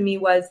to me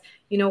was,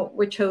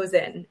 we're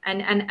chosen.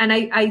 And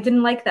I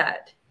didn't like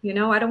that.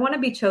 I don't want to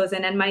be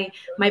chosen. And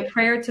my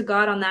prayer to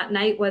God on that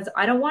night was,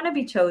 I don't want to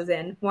be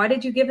chosen. Why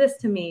did you give this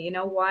to me?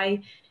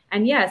 Why?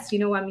 And yes,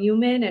 I'm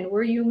human and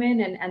we're human.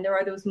 And there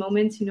are those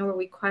moments, where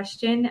we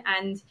question,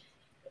 and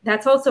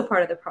that's also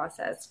part of the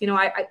process.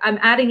 I'm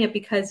adding it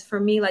because for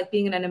me, like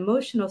being in an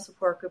emotional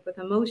support group with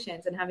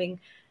emotions and having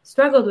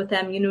struggled with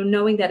them,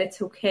 knowing that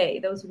it's okay.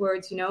 Those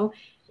words,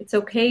 it's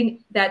okay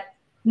that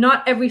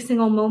not every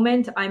single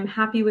moment I'm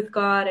happy with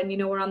God. And,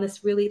 we're on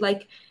this really,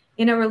 like,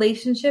 in a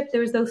relationship,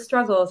 there's those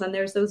struggles and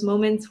there's those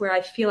moments where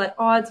I feel at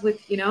odds with,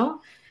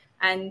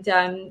 and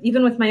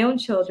even with my own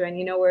children,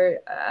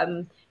 where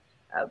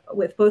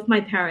with both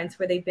my parents,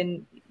 where they've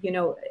been,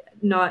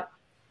 not,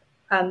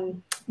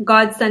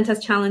 God sent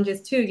us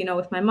challenges too,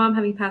 with my mom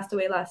having passed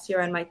away last year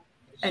and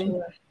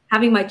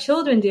having my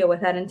children deal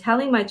with that and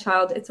telling my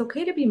child, it's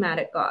okay to be mad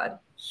at God.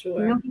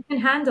 Sure. He can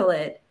handle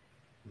it.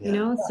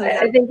 Yeah. So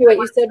I think what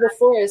you said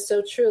before is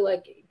so true.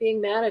 Like,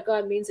 being mad at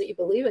God means that you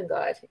believe in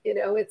God.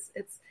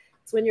 It's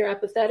when you're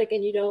apathetic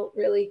and you don't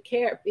really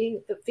care.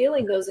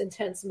 Feeling those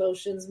intense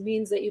emotions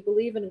means that you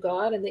believe in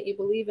God and that you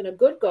believe in a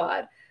good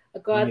God, a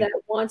God that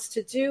wants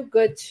to do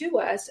good to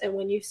us. And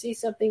when you see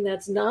something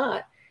that's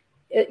not,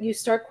 you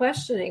start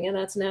questioning, and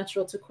that's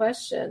natural to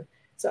question.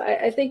 So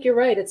I think you're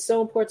right. It's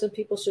so important.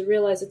 People should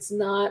realize it's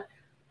not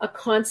a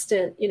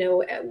constant,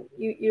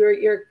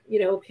 you're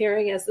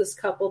appearing as this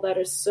couple that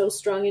are so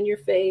strong in your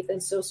faith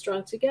and so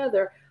strong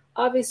together.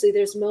 Obviously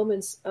there's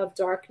moments of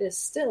darkness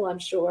still, I'm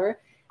sure.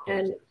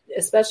 And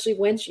especially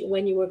when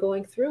you were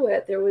going through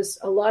it, there was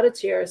a lot of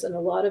tears and a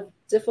lot of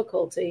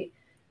difficulty,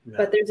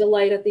 but there's a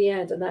light at the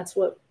end, and that's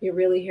what you're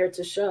really here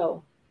to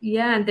show.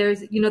 Yeah. And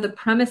there's, the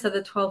premise of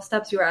the 12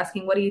 steps, you were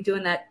asking, what do you do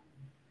in that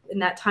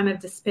time of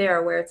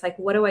despair where it's like,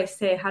 what do I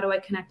say? How do I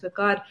connect with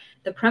God?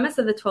 The premise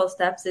of the 12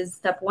 steps is,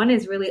 step one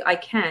is really, I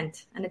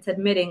can't. And it's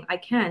admitting I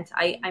can't,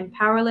 I'm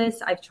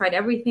powerless. I've tried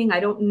everything. I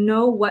don't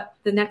know what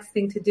the next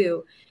thing to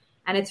do.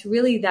 And it's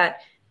really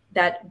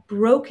that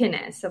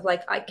brokenness of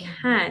like, I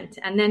can't.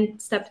 And then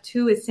step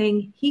two is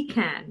saying he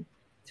can.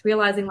 It's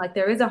realizing like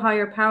there is a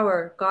higher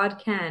power. God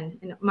can.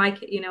 And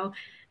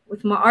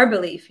with our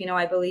belief,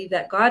 I believe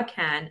that God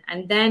can.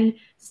 And then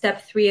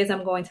step three is,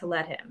 I'm going to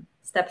let him.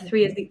 Step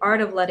three is the art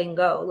of letting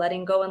go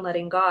and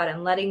letting God,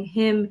 and letting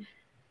him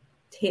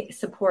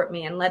support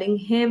me, and letting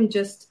him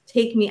just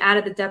take me out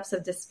of the depths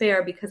of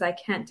despair because I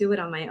can't do it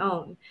on my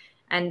own.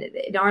 And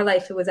in our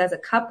life, it was as a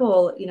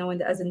couple,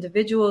 and as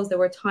individuals, there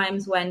were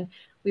times when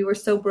we were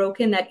so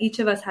broken that each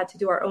of us had to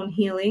do our own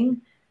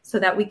healing so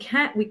that we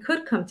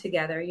could come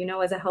together,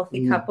 as a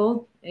healthy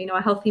couple.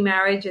 A healthy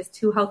marriage is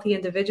two healthy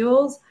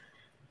individuals.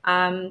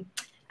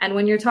 And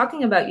when you're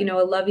talking about,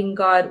 a loving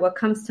God, what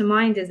comes to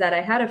mind is that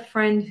I had a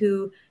friend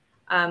who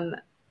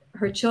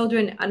her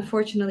children,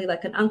 unfortunately,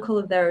 like an uncle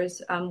of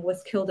theirs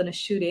was killed in a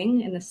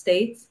shooting in the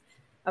States,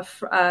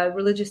 a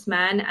religious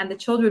man, and the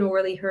children were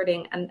really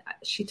hurting. And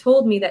she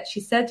told me that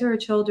she said to her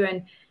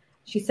children,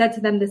 she said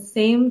to them, the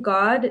same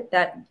God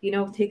that,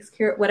 takes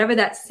care, whatever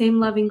that same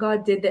loving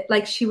God did, that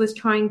like she was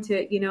trying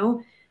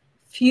to,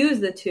 fuse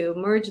the two,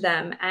 merge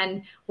them.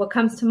 And what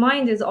comes to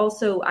mind is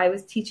also, I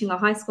was teaching a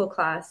high school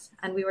class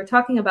and we were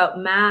talking about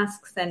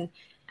masks and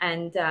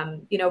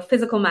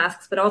physical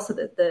masks, but also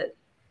the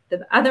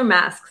other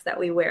masks that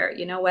we wear,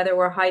 whether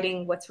we're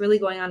hiding what's really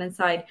going on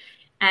inside.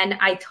 And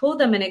I told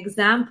them an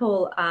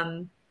example.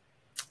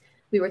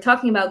 We were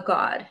talking about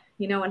God,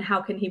 and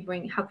how can he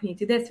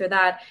do this or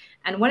that?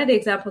 And one of the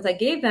examples I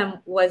gave them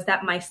was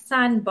that my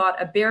son bought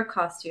a bear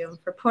costume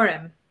for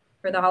Purim,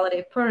 for the holiday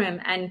of Purim.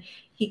 And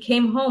he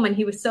came home and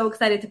he was so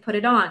excited to put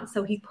it on.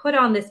 So he put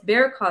on this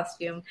bear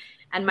costume.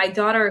 And my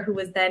daughter, who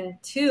was then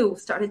 2,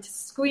 started to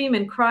scream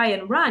and cry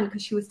and run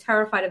because she was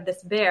terrified of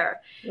this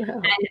bear.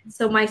 Wow. And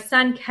so my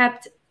son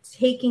kept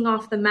taking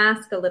off the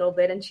mask a little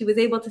bit and she was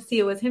able to see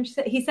it was him.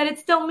 He said,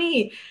 it's still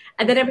me.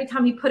 And then every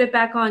time he put it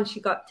back on,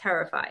 she got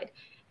terrified.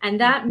 And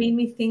that made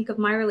me think of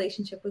my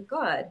relationship with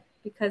God,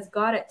 because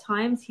God at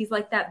times, he's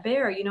like that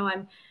bear,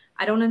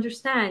 I don't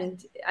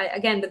understand.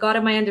 Again, the God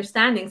of my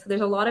understanding. So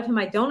there's a lot of him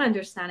I don't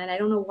understand. And I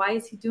don't know why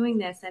is he doing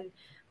this.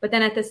 But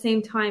then at the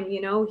same time,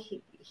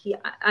 he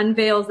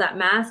unveils that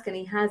mask and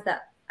he has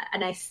that,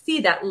 and I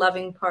see that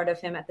loving part of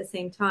him at the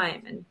same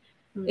time. And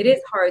it is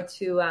hard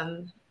to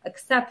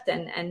accept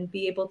and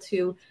be able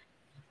to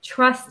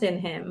trust in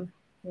him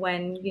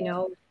when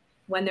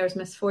there's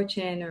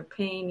misfortune or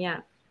pain.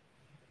 Yeah.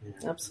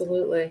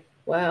 Absolutely.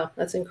 Wow.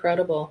 That's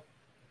incredible.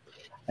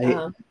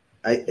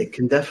 I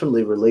can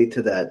definitely relate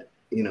to that,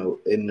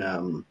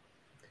 in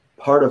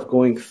part of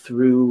going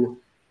through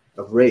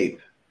a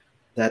rape,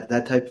 that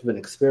type of an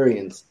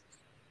experience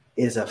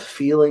is a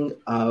feeling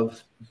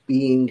of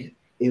being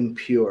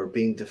impure,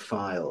 being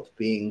defiled,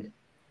 being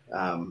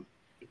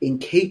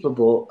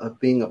incapable of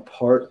being a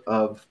part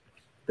of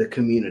the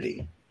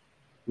community,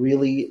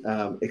 really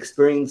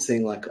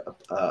experiencing like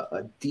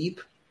a deep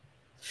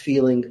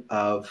feeling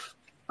of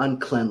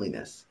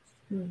uncleanliness.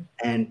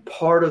 And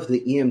part of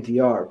the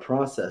EMDR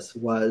process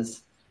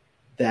was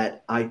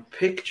that I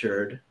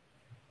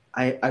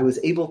was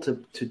able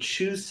to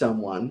choose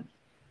someone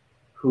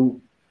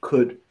who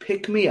could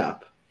pick me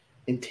up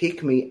and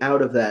take me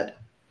out of that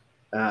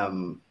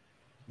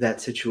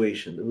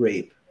situation, the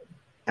rape,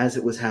 as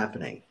it was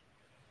happening.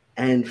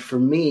 And for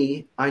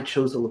me, I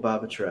chose the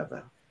Lubavitcher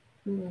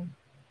Rebbe.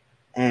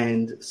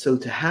 And so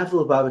to have the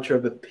Lubavitcher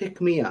Rebbe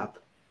pick me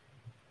up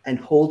and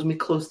hold me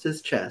close to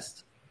his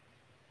chest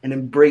and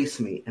embrace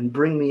me and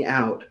bring me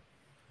out.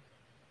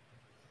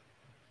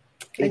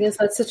 I guess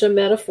that's such a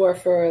metaphor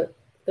for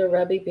the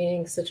Rebbe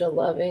being such a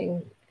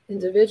loving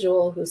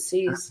individual who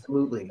sees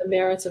absolutely the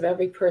merits of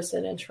every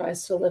person and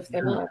tries to lift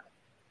them up.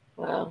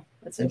 Wow,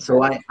 that's and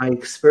incredible. So I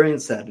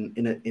experienced that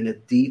in a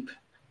deep,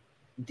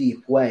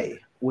 deep way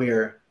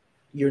where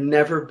you're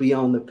never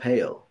beyond the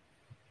pale.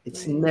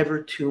 It's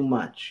never too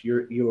much.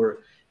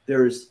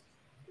 There's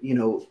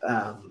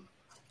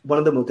one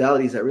of the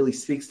modalities that really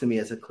speaks to me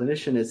as a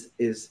clinician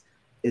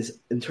is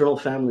internal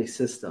family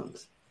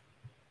systems.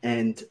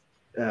 And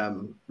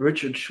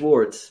Richard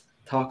Schwartz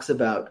talks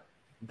about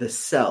the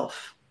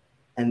self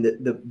and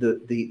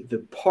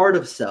the part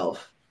of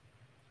self.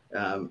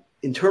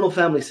 Internal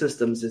family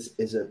systems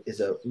is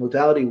a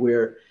modality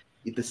where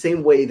the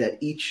same way that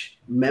each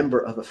member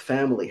of a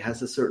family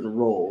has a certain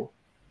role,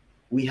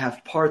 we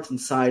have parts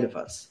inside of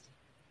us,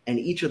 and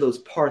each of those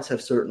parts have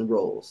certain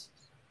roles.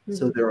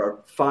 So there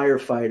are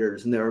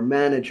firefighters, and there are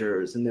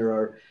managers, and there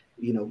are,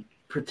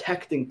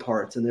 protecting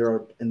parts, and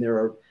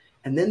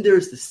then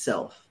there's the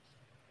self,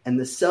 and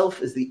the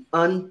self is the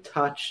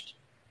untouched,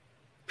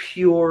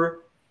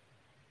 pure,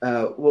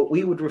 what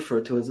we would refer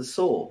to as a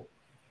soul.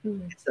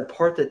 It's the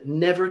part that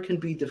never can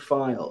be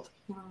defiled.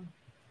 Wow.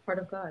 Part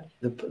of God.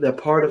 The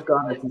part of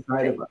God that's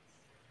inside of us,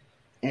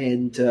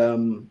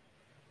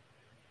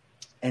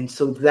 and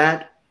so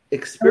that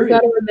experience. We've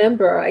got to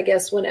remember, I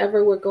guess,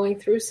 whenever we're going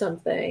through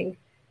something,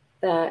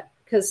 that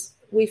because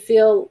we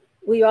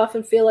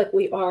often feel like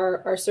we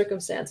are our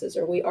circumstances,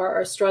 or we are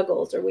our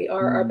struggles, or we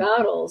are our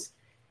battles.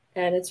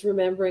 And it's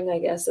remembering, I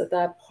guess,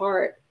 that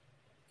part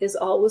is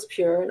always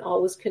pure and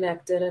always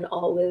connected and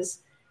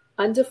always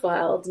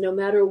undefiled, no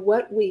matter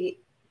what we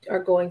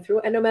are going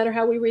through and no matter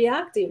how we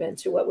react even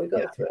to what we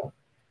go through.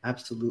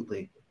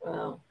 Absolutely.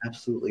 Wow.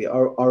 Absolutely.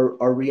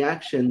 Our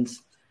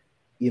reactions,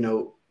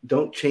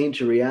 don't change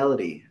the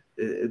reality.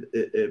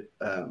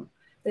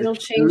 They don't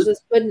change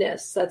this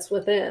goodness that's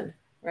within,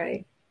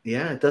 right?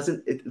 Yeah, it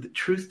doesn't. The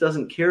truth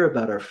doesn't care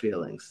about our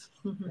feelings.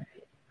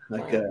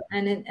 Like,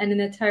 and in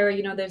the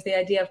Torah, there's the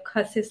idea of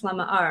kasis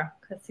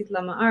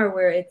lama'ar,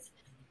 where it's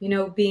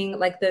being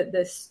like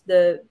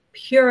the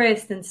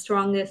purest and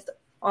strongest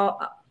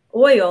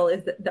oil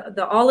is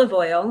the olive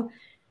oil.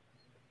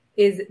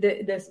 Is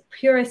the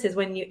purest is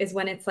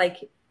when it's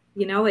like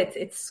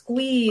it's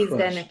squeezed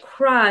and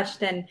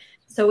crushed. And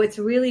so it's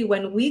really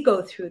when we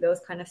go through those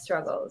kind of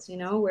struggles,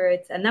 where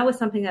and that was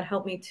something that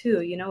helped me too.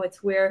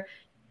 It's where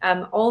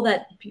all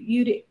that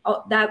beauty,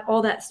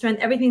 all that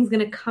strength, everything's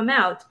going to come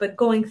out, but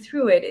going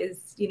through it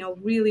is,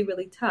 really,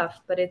 really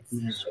tough. But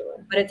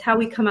it's how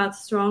we come out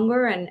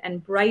stronger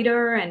and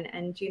brighter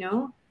and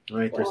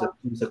Right.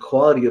 There's a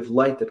quality of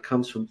light that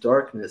comes from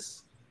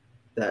darkness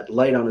that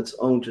light on its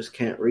own just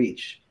can't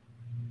reach.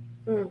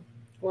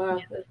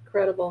 Wow, that's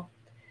incredible.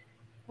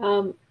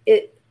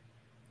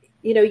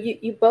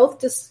 You both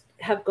just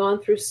have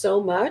gone through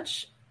so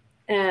much,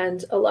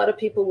 and a lot of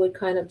people would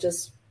kind of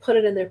just put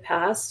it in their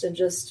past and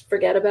just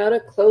forget about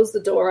it, close the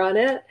door on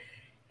it,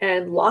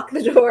 and lock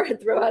the door and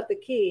throw out the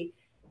key.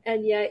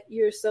 And yet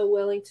you're so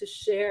willing to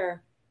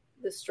share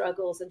the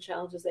struggles and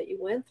challenges that you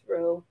went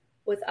through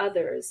with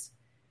others.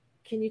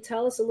 Can you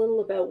tell us a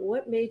little about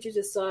what made you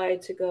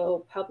decide to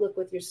go public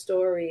with your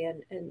story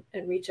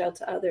and reach out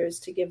to others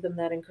to give them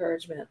that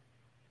encouragement?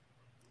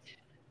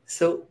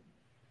 So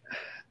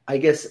I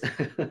guess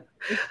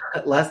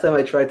last time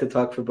I tried to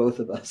talk for both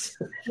of us.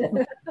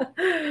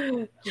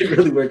 It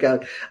really work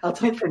out. I'll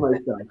talk for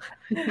myself.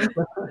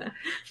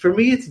 For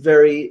me, it's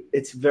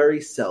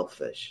very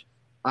selfish.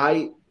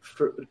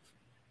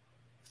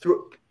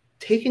 Through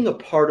taking a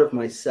part of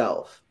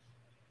myself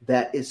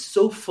that is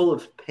so full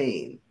of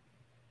pain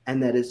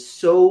and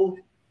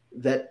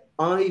that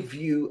I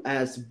view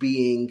as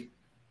being,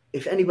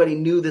 if anybody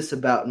knew this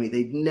about me,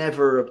 they'd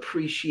never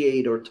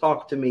appreciate or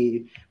talk to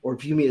me or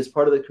view me as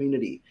part of the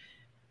community.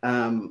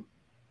 And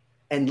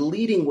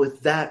leading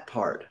with that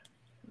part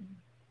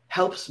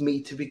helps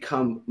me to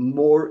become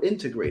more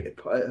integrated.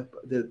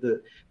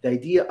 The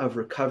idea of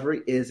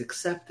recovery is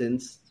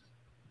acceptance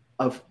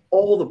of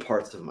all the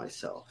parts of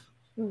myself.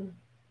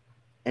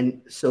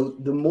 And so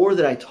the more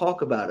that I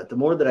talk about it, the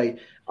more that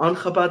on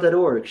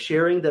Chabad.org,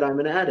 sharing that I'm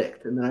an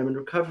addict and that I'm in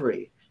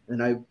recovery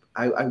and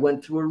I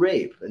went through a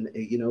rape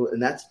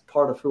and that's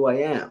part of who I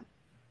am.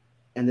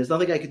 And there's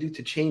nothing I could do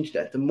to change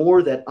that. The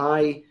more that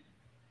I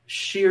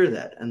share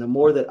that and the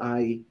more that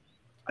I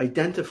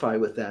identify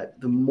with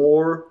that, the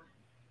more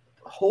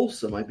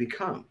wholesome I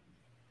become.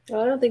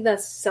 Well, I don't think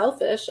that's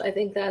selfish. I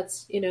think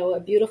that's, a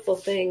beautiful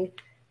thing,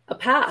 a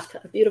path,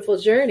 a beautiful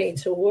journey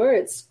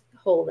towards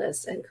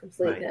wholeness and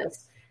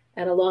completeness. Right.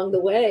 And along the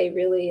way,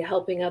 really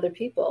helping other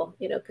people,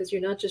 because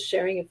you're not just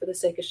sharing it for the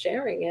sake of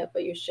sharing it,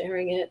 but you're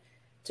sharing it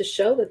to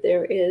show that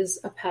there is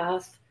a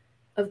path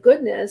of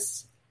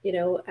goodness,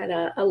 and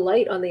a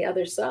light on the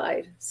other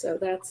side. So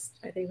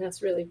I think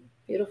that's really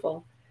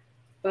beautiful.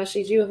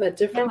 Bashie, do you have a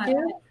different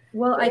view?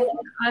 Well, I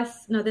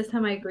think this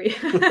time I agree.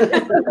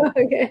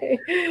 Okay.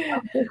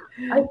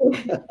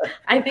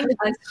 I think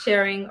us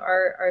sharing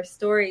our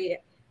story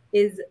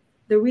is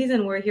the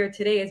reason we're here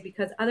today is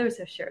because others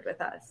have shared with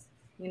us.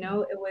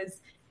 It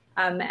was,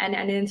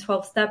 and in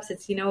 12 steps,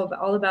 it's,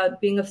 all about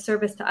being of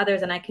service to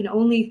others. And I can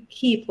only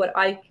keep what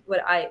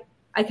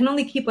can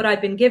only keep what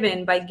I've been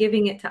given by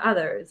giving it to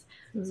others.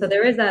 Mm-hmm. So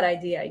there is that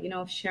idea,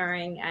 of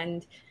sharing.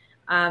 And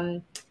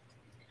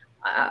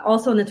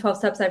also in the 12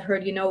 steps, I've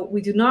heard,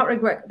 we do not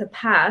regret the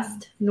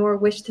past nor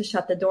wish to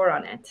shut the door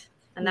on it.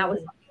 And that was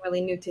something really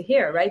new to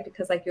hear, right?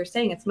 Because like you're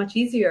saying, it's much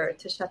easier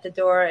to shut the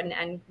door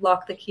and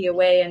lock the key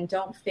away and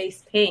don't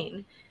face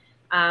pain.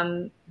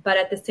 But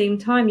at the same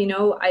time,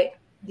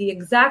 the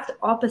exact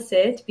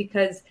opposite,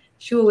 because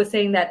Shua was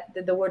saying that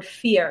the word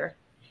fear,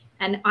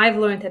 and I've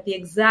learned that the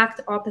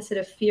exact opposite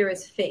of fear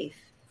is faith.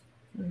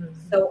 Mm-hmm.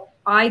 So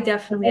I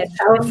definitely had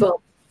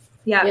powerful.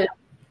 Yeah.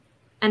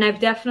 And I've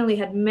definitely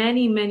had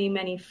many, many,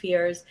 many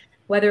fears,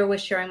 whether it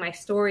was sharing my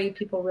story,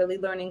 people really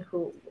learning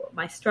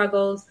my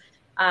struggles,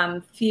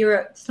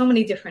 fear, so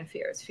many different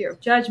fears, fear of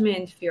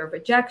judgment, fear of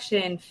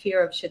rejection,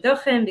 fear of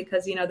shidduchim,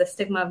 because, the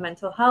stigma of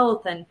mental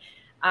health and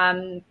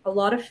a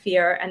lot of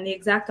fear. And the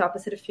exact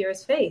opposite of fear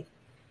is faith.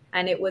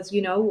 And it was,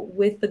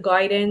 with the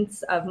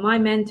guidance of my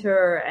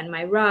mentor and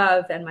my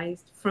Rav and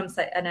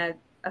a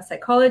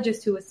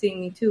psychologist who was seeing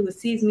me too, who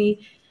sees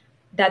me,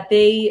 that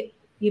they,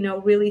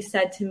 really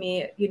said to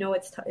me,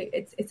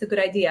 it's a good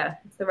idea.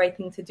 It's the right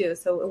thing to do.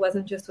 So it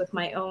wasn't just with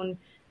my own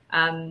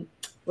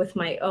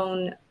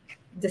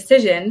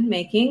decision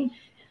making,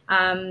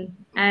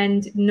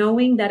 and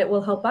knowing that it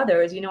will help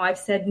others. I've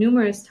said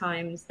numerous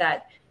times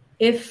that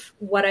if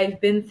what I've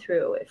been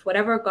through, if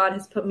whatever God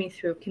has put me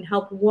through can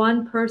help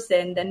one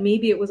person, then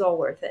maybe it was all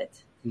worth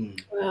it.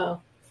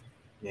 Wow.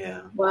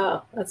 Yeah.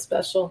 Wow. That's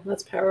special.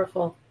 That's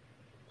powerful.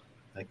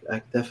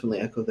 I definitely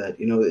echo that.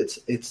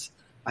 It's,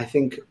 I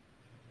think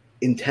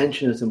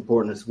intention is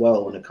important as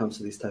well when it comes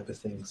to these type of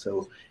things.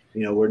 So,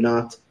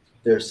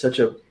 there's such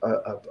a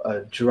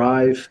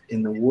drive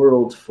in the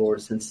world for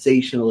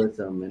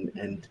sensationalism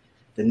and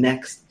the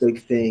next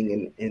big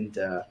thing. And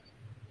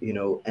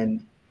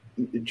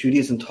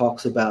Judaism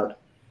talks about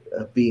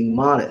being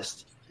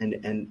modest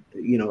and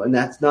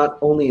that's not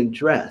only in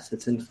dress,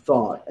 it's in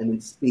thought and in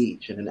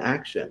speech and in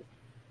action.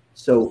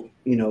 So,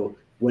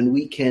 when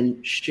we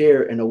can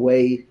share in a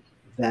way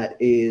that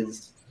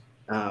is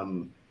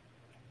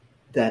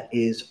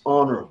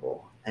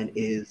honorable and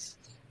is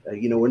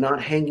We're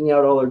not hanging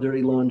out all our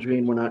dirty laundry,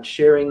 and we're not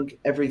sharing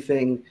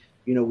everything.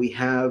 We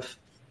have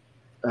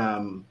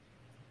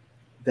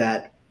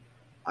that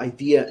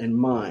idea in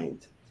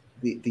mind.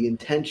 The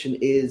intention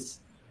is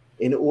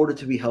in order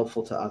to be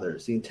helpful to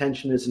others. The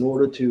intention is in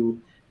order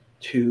to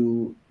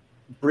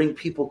bring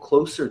people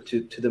closer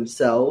to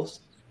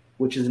themselves,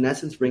 which is in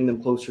essence bring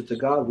them closer to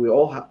God. We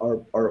all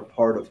are a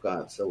part of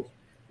God, so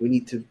we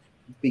need to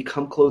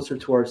become closer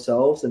to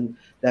ourselves, and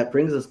that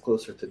brings us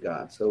closer to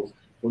God. So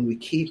when we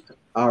keep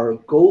our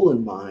goal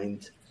in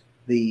mind,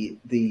 the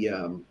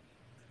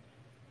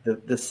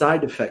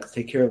side effects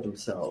take care of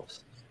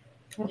themselves.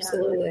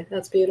 Absolutely.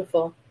 That's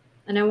beautiful.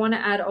 And I want to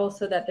add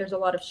also that there's a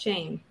lot of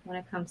shame when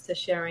it comes to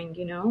sharing,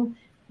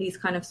 these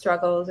kind of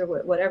struggles or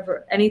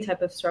whatever, any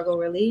type of struggle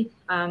really.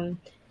 And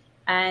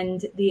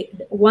the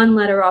one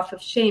letter off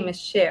of shame is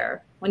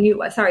share.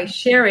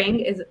 Sharing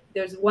is,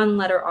 there's one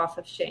letter off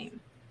of shame.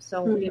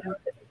 So,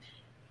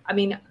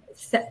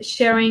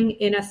 sharing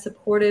in a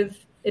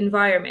supportive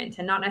environment,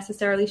 and not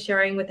necessarily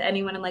sharing with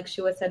anyone, and like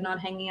Shua said, not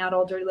hanging out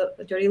all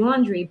dirty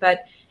laundry.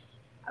 But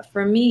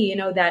for me,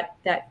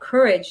 that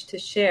courage to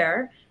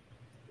share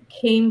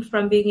came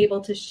from being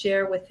able to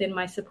share within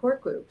my support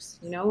groups.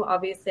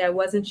 Obviously I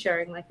wasn't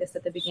sharing like this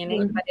at the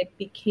beginning, but it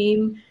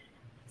became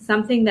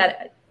something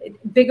that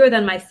bigger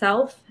than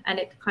myself. And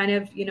it kind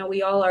of,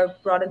 we all are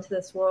brought into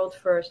this world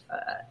for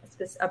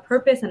a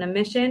purpose and a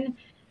mission.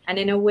 And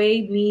in a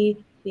way,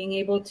 me being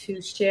able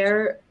to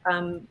share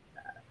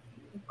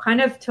kind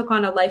of took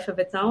on a life of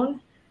its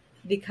own,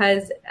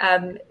 because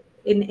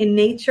in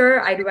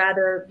nature, I'd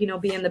rather,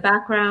 be in the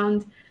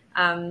background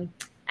and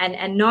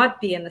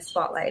not be in the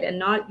spotlight, and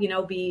not,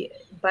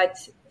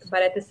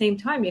 but at the same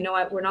time,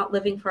 we're not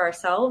living for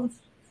ourselves,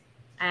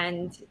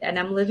 and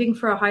I'm living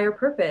for a higher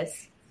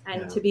purpose,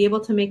 and to be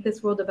able to make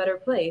this world a better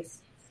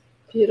place.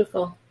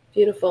 Beautiful.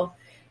 Beautiful.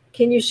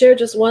 Can you share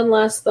just one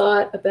last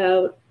thought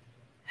about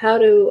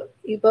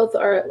you both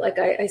are, like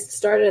I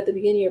started at the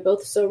beginning, you're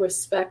both so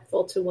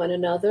respectful to one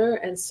another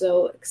and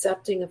so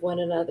accepting of one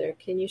another.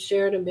 Can you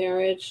share to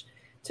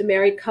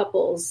married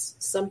couples,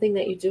 something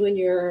that you do in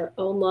your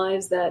own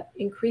lives that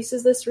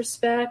increases this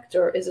respect,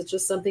 or is it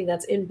just something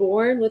that's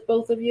inborn with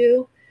both of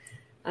you?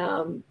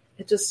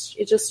 It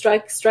just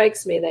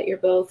strikes me that you're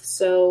both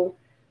so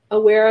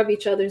aware of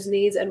each other's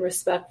needs and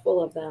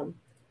respectful of them.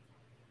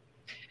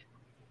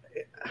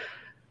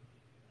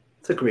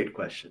 It's a great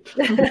question.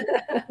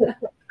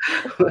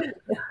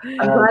 I'm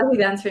glad he's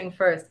answering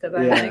first,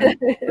 because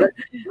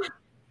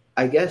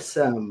I guess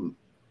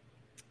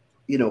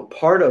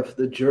part of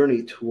the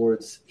journey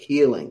towards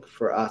healing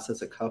for us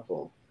as a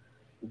couple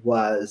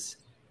was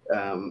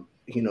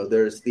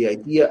there's the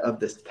idea of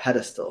this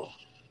pedestal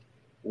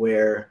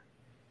where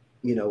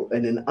in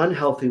an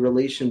unhealthy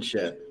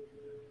relationship,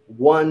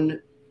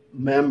 one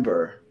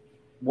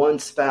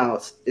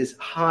spouse is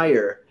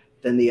higher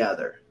than the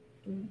other.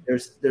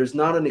 There's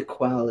not an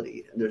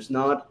equality, and there's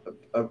not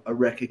a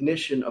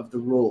recognition of the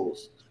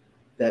roles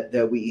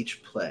that we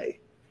each play.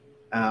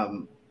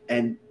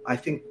 And I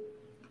think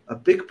a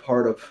big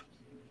part of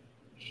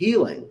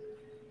healing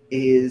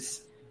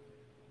is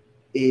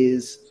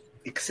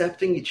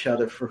accepting each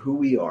other for who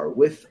we are,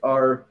 with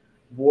our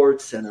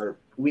warts and our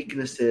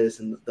weaknesses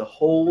and the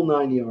whole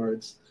 9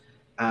 yards,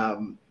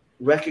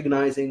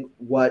 recognizing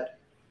what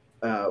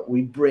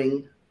we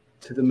bring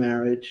to the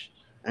marriage,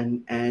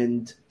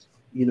 and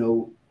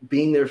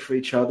being there for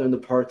each other in the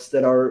parts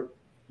that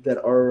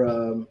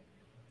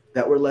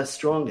we're less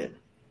strong in.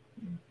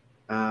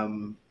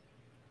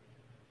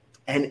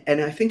 And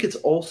I think it's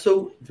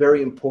also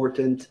very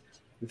important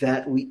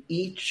that we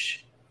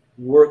each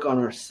work on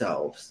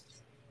ourselves.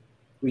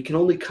 We can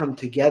only come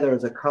together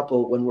as a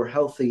couple when we're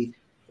healthy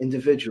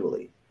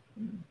individually.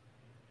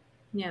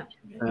 Yeah.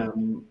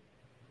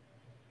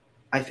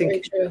 I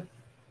think,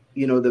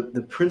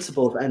 the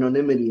principle of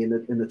anonymity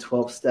in the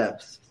 12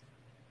 steps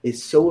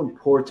is so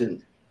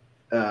important,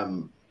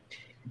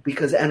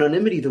 because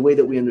anonymity, the way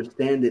that we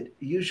understand it,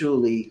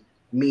 usually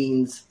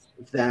means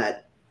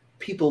that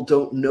people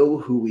don't know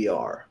who we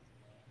are.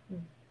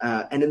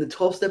 And in the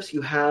 12 steps,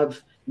 you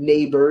have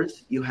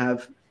neighbors, you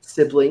have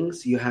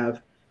siblings, you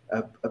have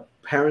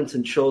parents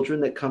and children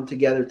that come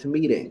together to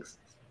meetings.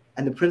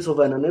 And the principle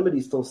of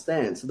anonymity still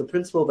stands. So the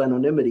principle of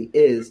anonymity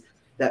is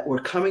that we're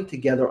coming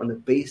together on the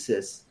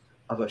basis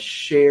of a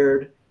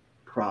shared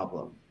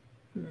problem.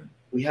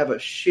 We have a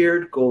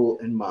shared goal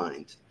in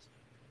mind.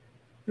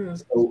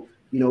 So,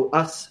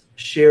 us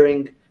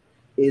sharing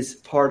is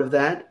part of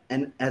that.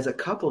 And as a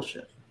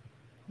coupleship,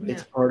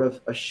 it's part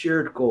of a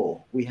shared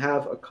goal. We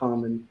have a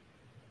common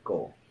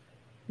goal.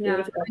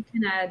 Yeah, if I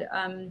can add.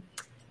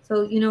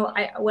 So,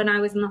 when I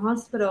was in the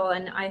hospital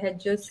and I had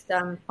just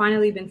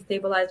finally been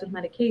stabilized with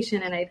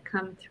medication, and I'd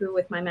come through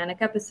with my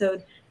manic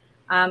episode,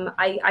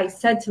 I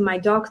said to my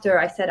doctor,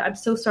 I'm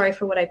so sorry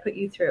for what I put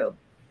you through.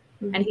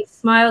 And he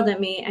smiled at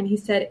me and he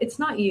said, "It's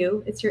not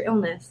you, it's your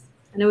illness."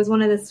 And it was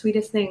one of the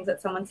sweetest things that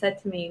someone said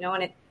to me,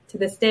 and it, to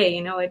this day,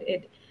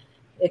 I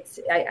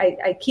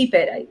keep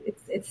it.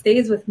 It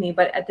stays with me.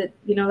 But at the,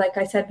 like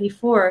I said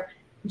before,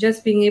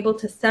 just being able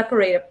to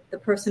separate the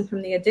person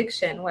from the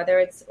addiction, or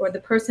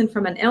the person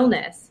from an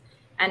illness.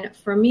 And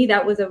for me,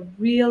 that was a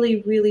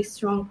really, really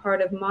strong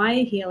part of my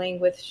healing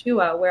with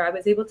Shua, where I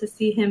was able to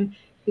see him,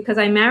 because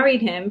I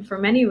married him for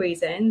many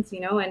reasons,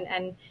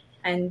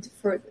 and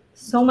for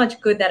so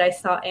much good that I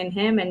saw in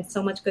him and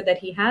so much good that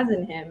he has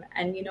in him.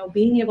 And,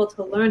 being able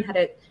to learn how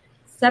to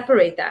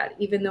separate that,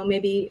 even though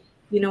maybe,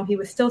 he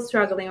was still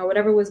struggling or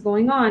whatever was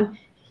going on,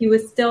 he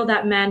was still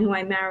that man who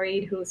I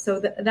married,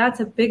 that's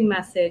a big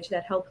message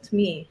that helped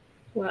me.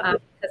 Wow.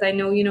 Because I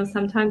know,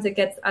 sometimes it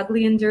gets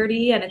ugly and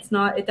dirty, and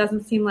it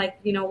doesn't seem like,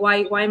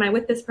 why am I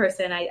with this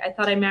person? I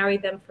thought I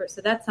married them first.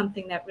 So that's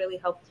something that really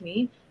helped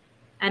me.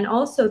 And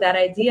also that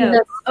idea.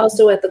 That's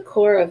also at the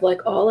core of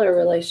like all our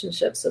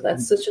relationships. So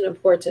that's such an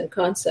important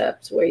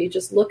concept, where you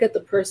just look at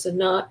the person,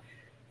 not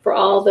for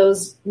all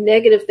those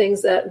negative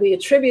things that we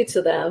attribute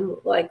to them,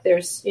 like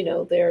there's,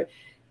 their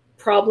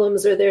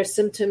problems or their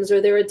symptoms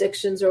or their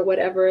addictions or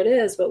whatever it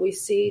is, but we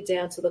see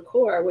down to the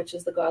core, which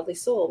is the godly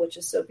soul, which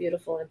is so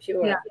beautiful and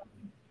pure.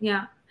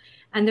 Yeah.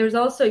 And there's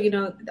also,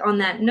 on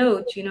that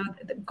note,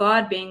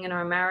 God being in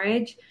our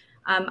marriage,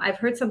 I've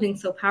heard something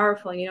so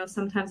powerful,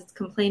 sometimes it's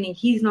complaining,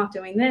 he's not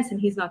doing this and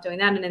he's not doing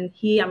that. And then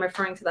I'm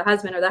referring to the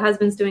husband, or the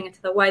husband's doing it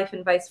to the wife,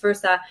 and vice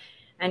versa.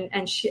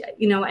 And she,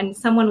 and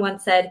someone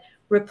once said,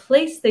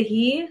 replace the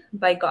he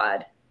by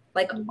God,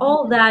 like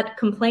all that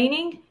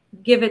complaining,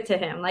 give it to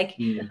him. Like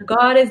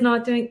God is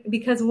not doing,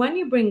 because when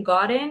you bring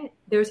God in,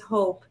 there's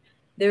hope,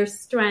 there's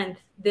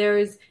strength,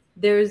 there's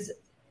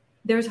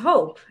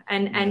hope,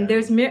 and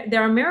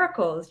there are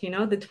miracles.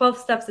 The 12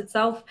 steps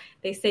itself,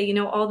 they say,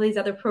 all these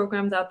other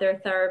programs out there,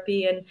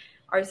 therapy, and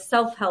are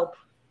self-help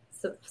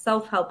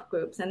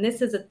groups, and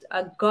this is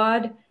a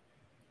God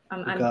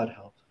God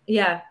help.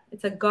 Yeah,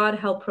 it's a God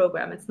help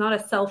program. It's not a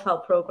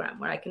self-help program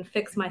where I can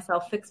fix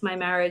myself, fix my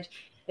marriage.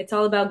 It's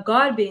all about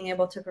God being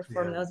able to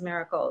perform those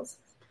miracles.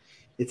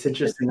 It's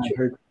interesting.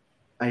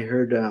 I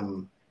heard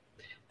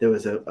there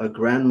was a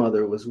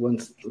grandmother was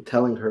once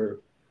telling her,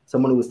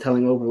 someone was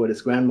telling over what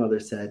his grandmother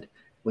said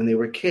when they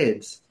were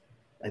kids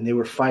and they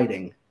were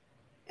fighting.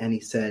 And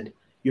he said,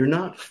 you're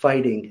not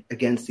fighting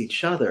against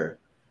each other.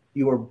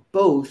 You are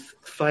both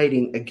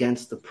fighting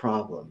against the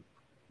problem.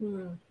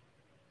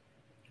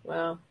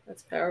 Wow,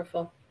 that's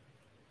powerful.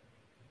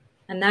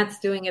 And that's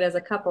doing it as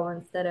a couple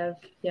instead of,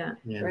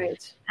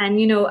 right. And,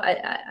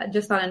 I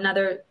just on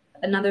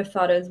another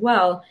thought as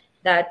well,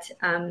 that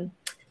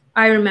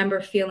I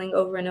remember feeling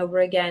over and over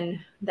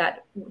again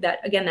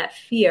that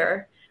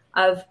fear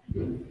of,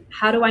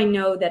 how do I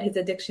know that his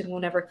addiction will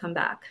never come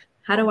back?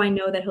 How do I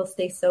know that he'll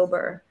stay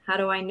sober? How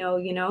do I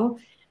know,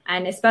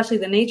 and especially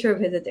the nature of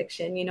his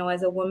addiction,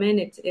 as a woman,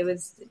 it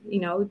was,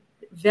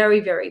 very,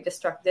 very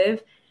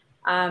destructive.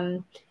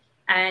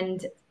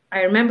 And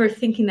I remember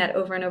thinking that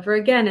over and over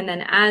again. And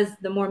then as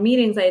the more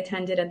meetings I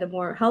attended and the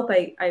more help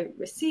I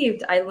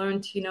received, I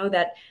learned,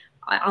 that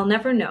I'll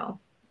never know.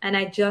 And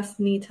I just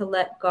need to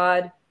let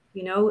God,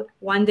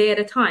 one day at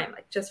a time.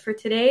 Like just for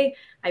today,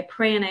 I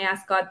pray and I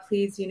ask God,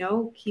 please,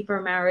 keep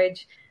our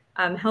marriage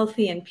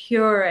healthy and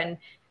pure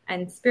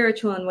and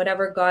spiritual, and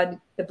whatever God,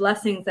 the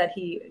blessings that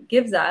he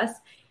gives us.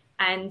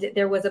 And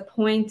there was a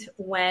point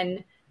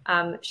when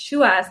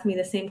Shua asked me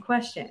the same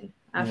question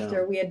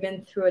after we had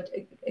been through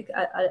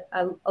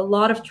a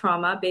lot of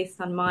trauma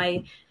based on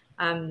my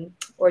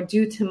or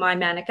due to my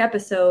manic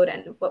episode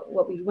and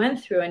what we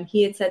went through. And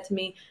he had said to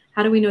me,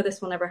 how do we know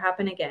this will never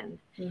happen again?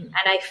 And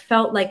I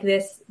felt like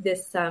this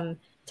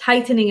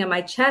tightening in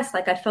my chest,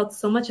 like I felt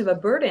so much of a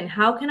burden.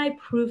 How can I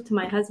prove to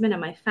my husband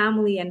and my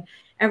family and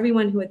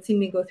everyone who had seen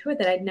me go through it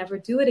that I'd never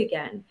do it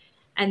again?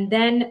 And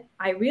then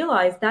I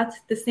realized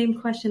that's the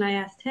same question I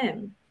asked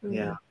him.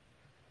 Yeah.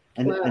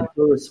 And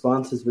your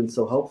response has been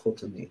so helpful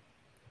to me,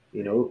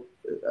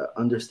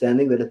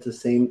 understanding that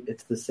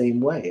it's the same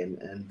way.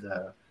 And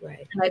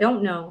right. And I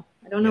don't know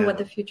what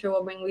the future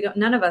will bring.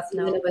 None of us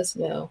know. None of us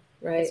know.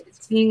 Right.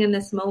 It's being in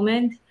this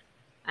moment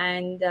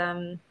and,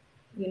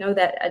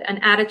 that an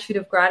attitude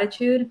of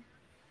gratitude.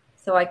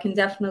 So I can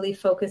definitely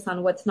focus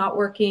on what's not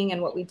working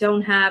and what we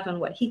don't have and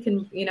what he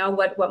can,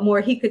 what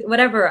more he could,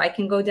 whatever. I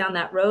can go down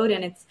that road,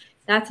 and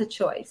that's a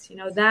choice,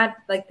 that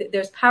like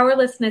there's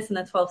powerlessness in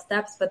the 12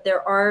 steps, but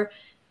there are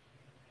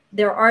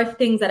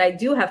things that I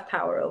do have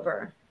power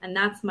over, and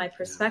that's my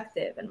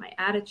perspective and my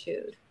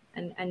attitude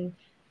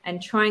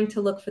and trying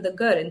to look for the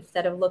good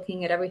instead of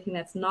looking at everything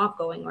that's not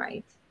going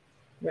right.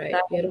 Right.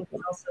 That is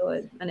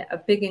also a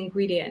big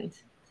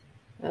ingredient.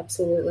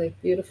 Absolutely.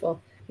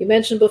 Beautiful. You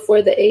mentioned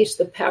before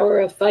the power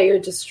of fire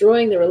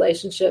destroying the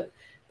relationship,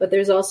 but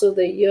there's also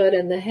the yud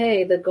and the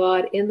hey, the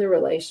God in the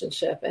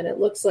relationship. And it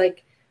looks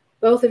like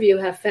both of you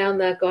have found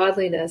that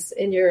godliness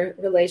in your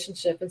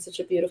relationship in such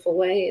a beautiful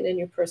way and in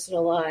your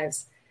personal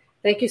lives.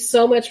 Thank you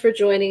so much for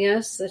joining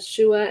us. That's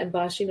Shua and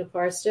Bashie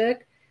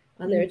Naparstek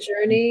on their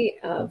journey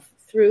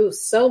through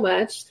so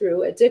much,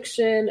 through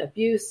addiction,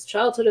 abuse,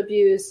 childhood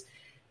abuse,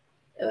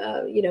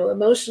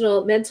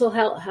 emotional, mental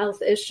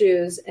health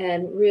issues,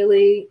 and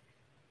really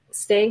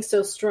staying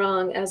so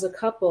strong as a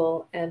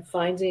couple and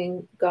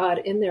finding God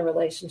in their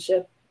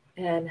relationship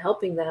and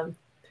helping them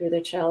through their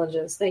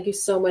challenges. Thank you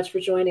so much for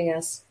joining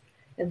us,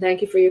 and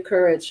thank you for your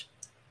courage.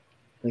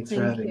 Thanks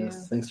for having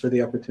us. Thanks for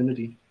the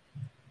opportunity.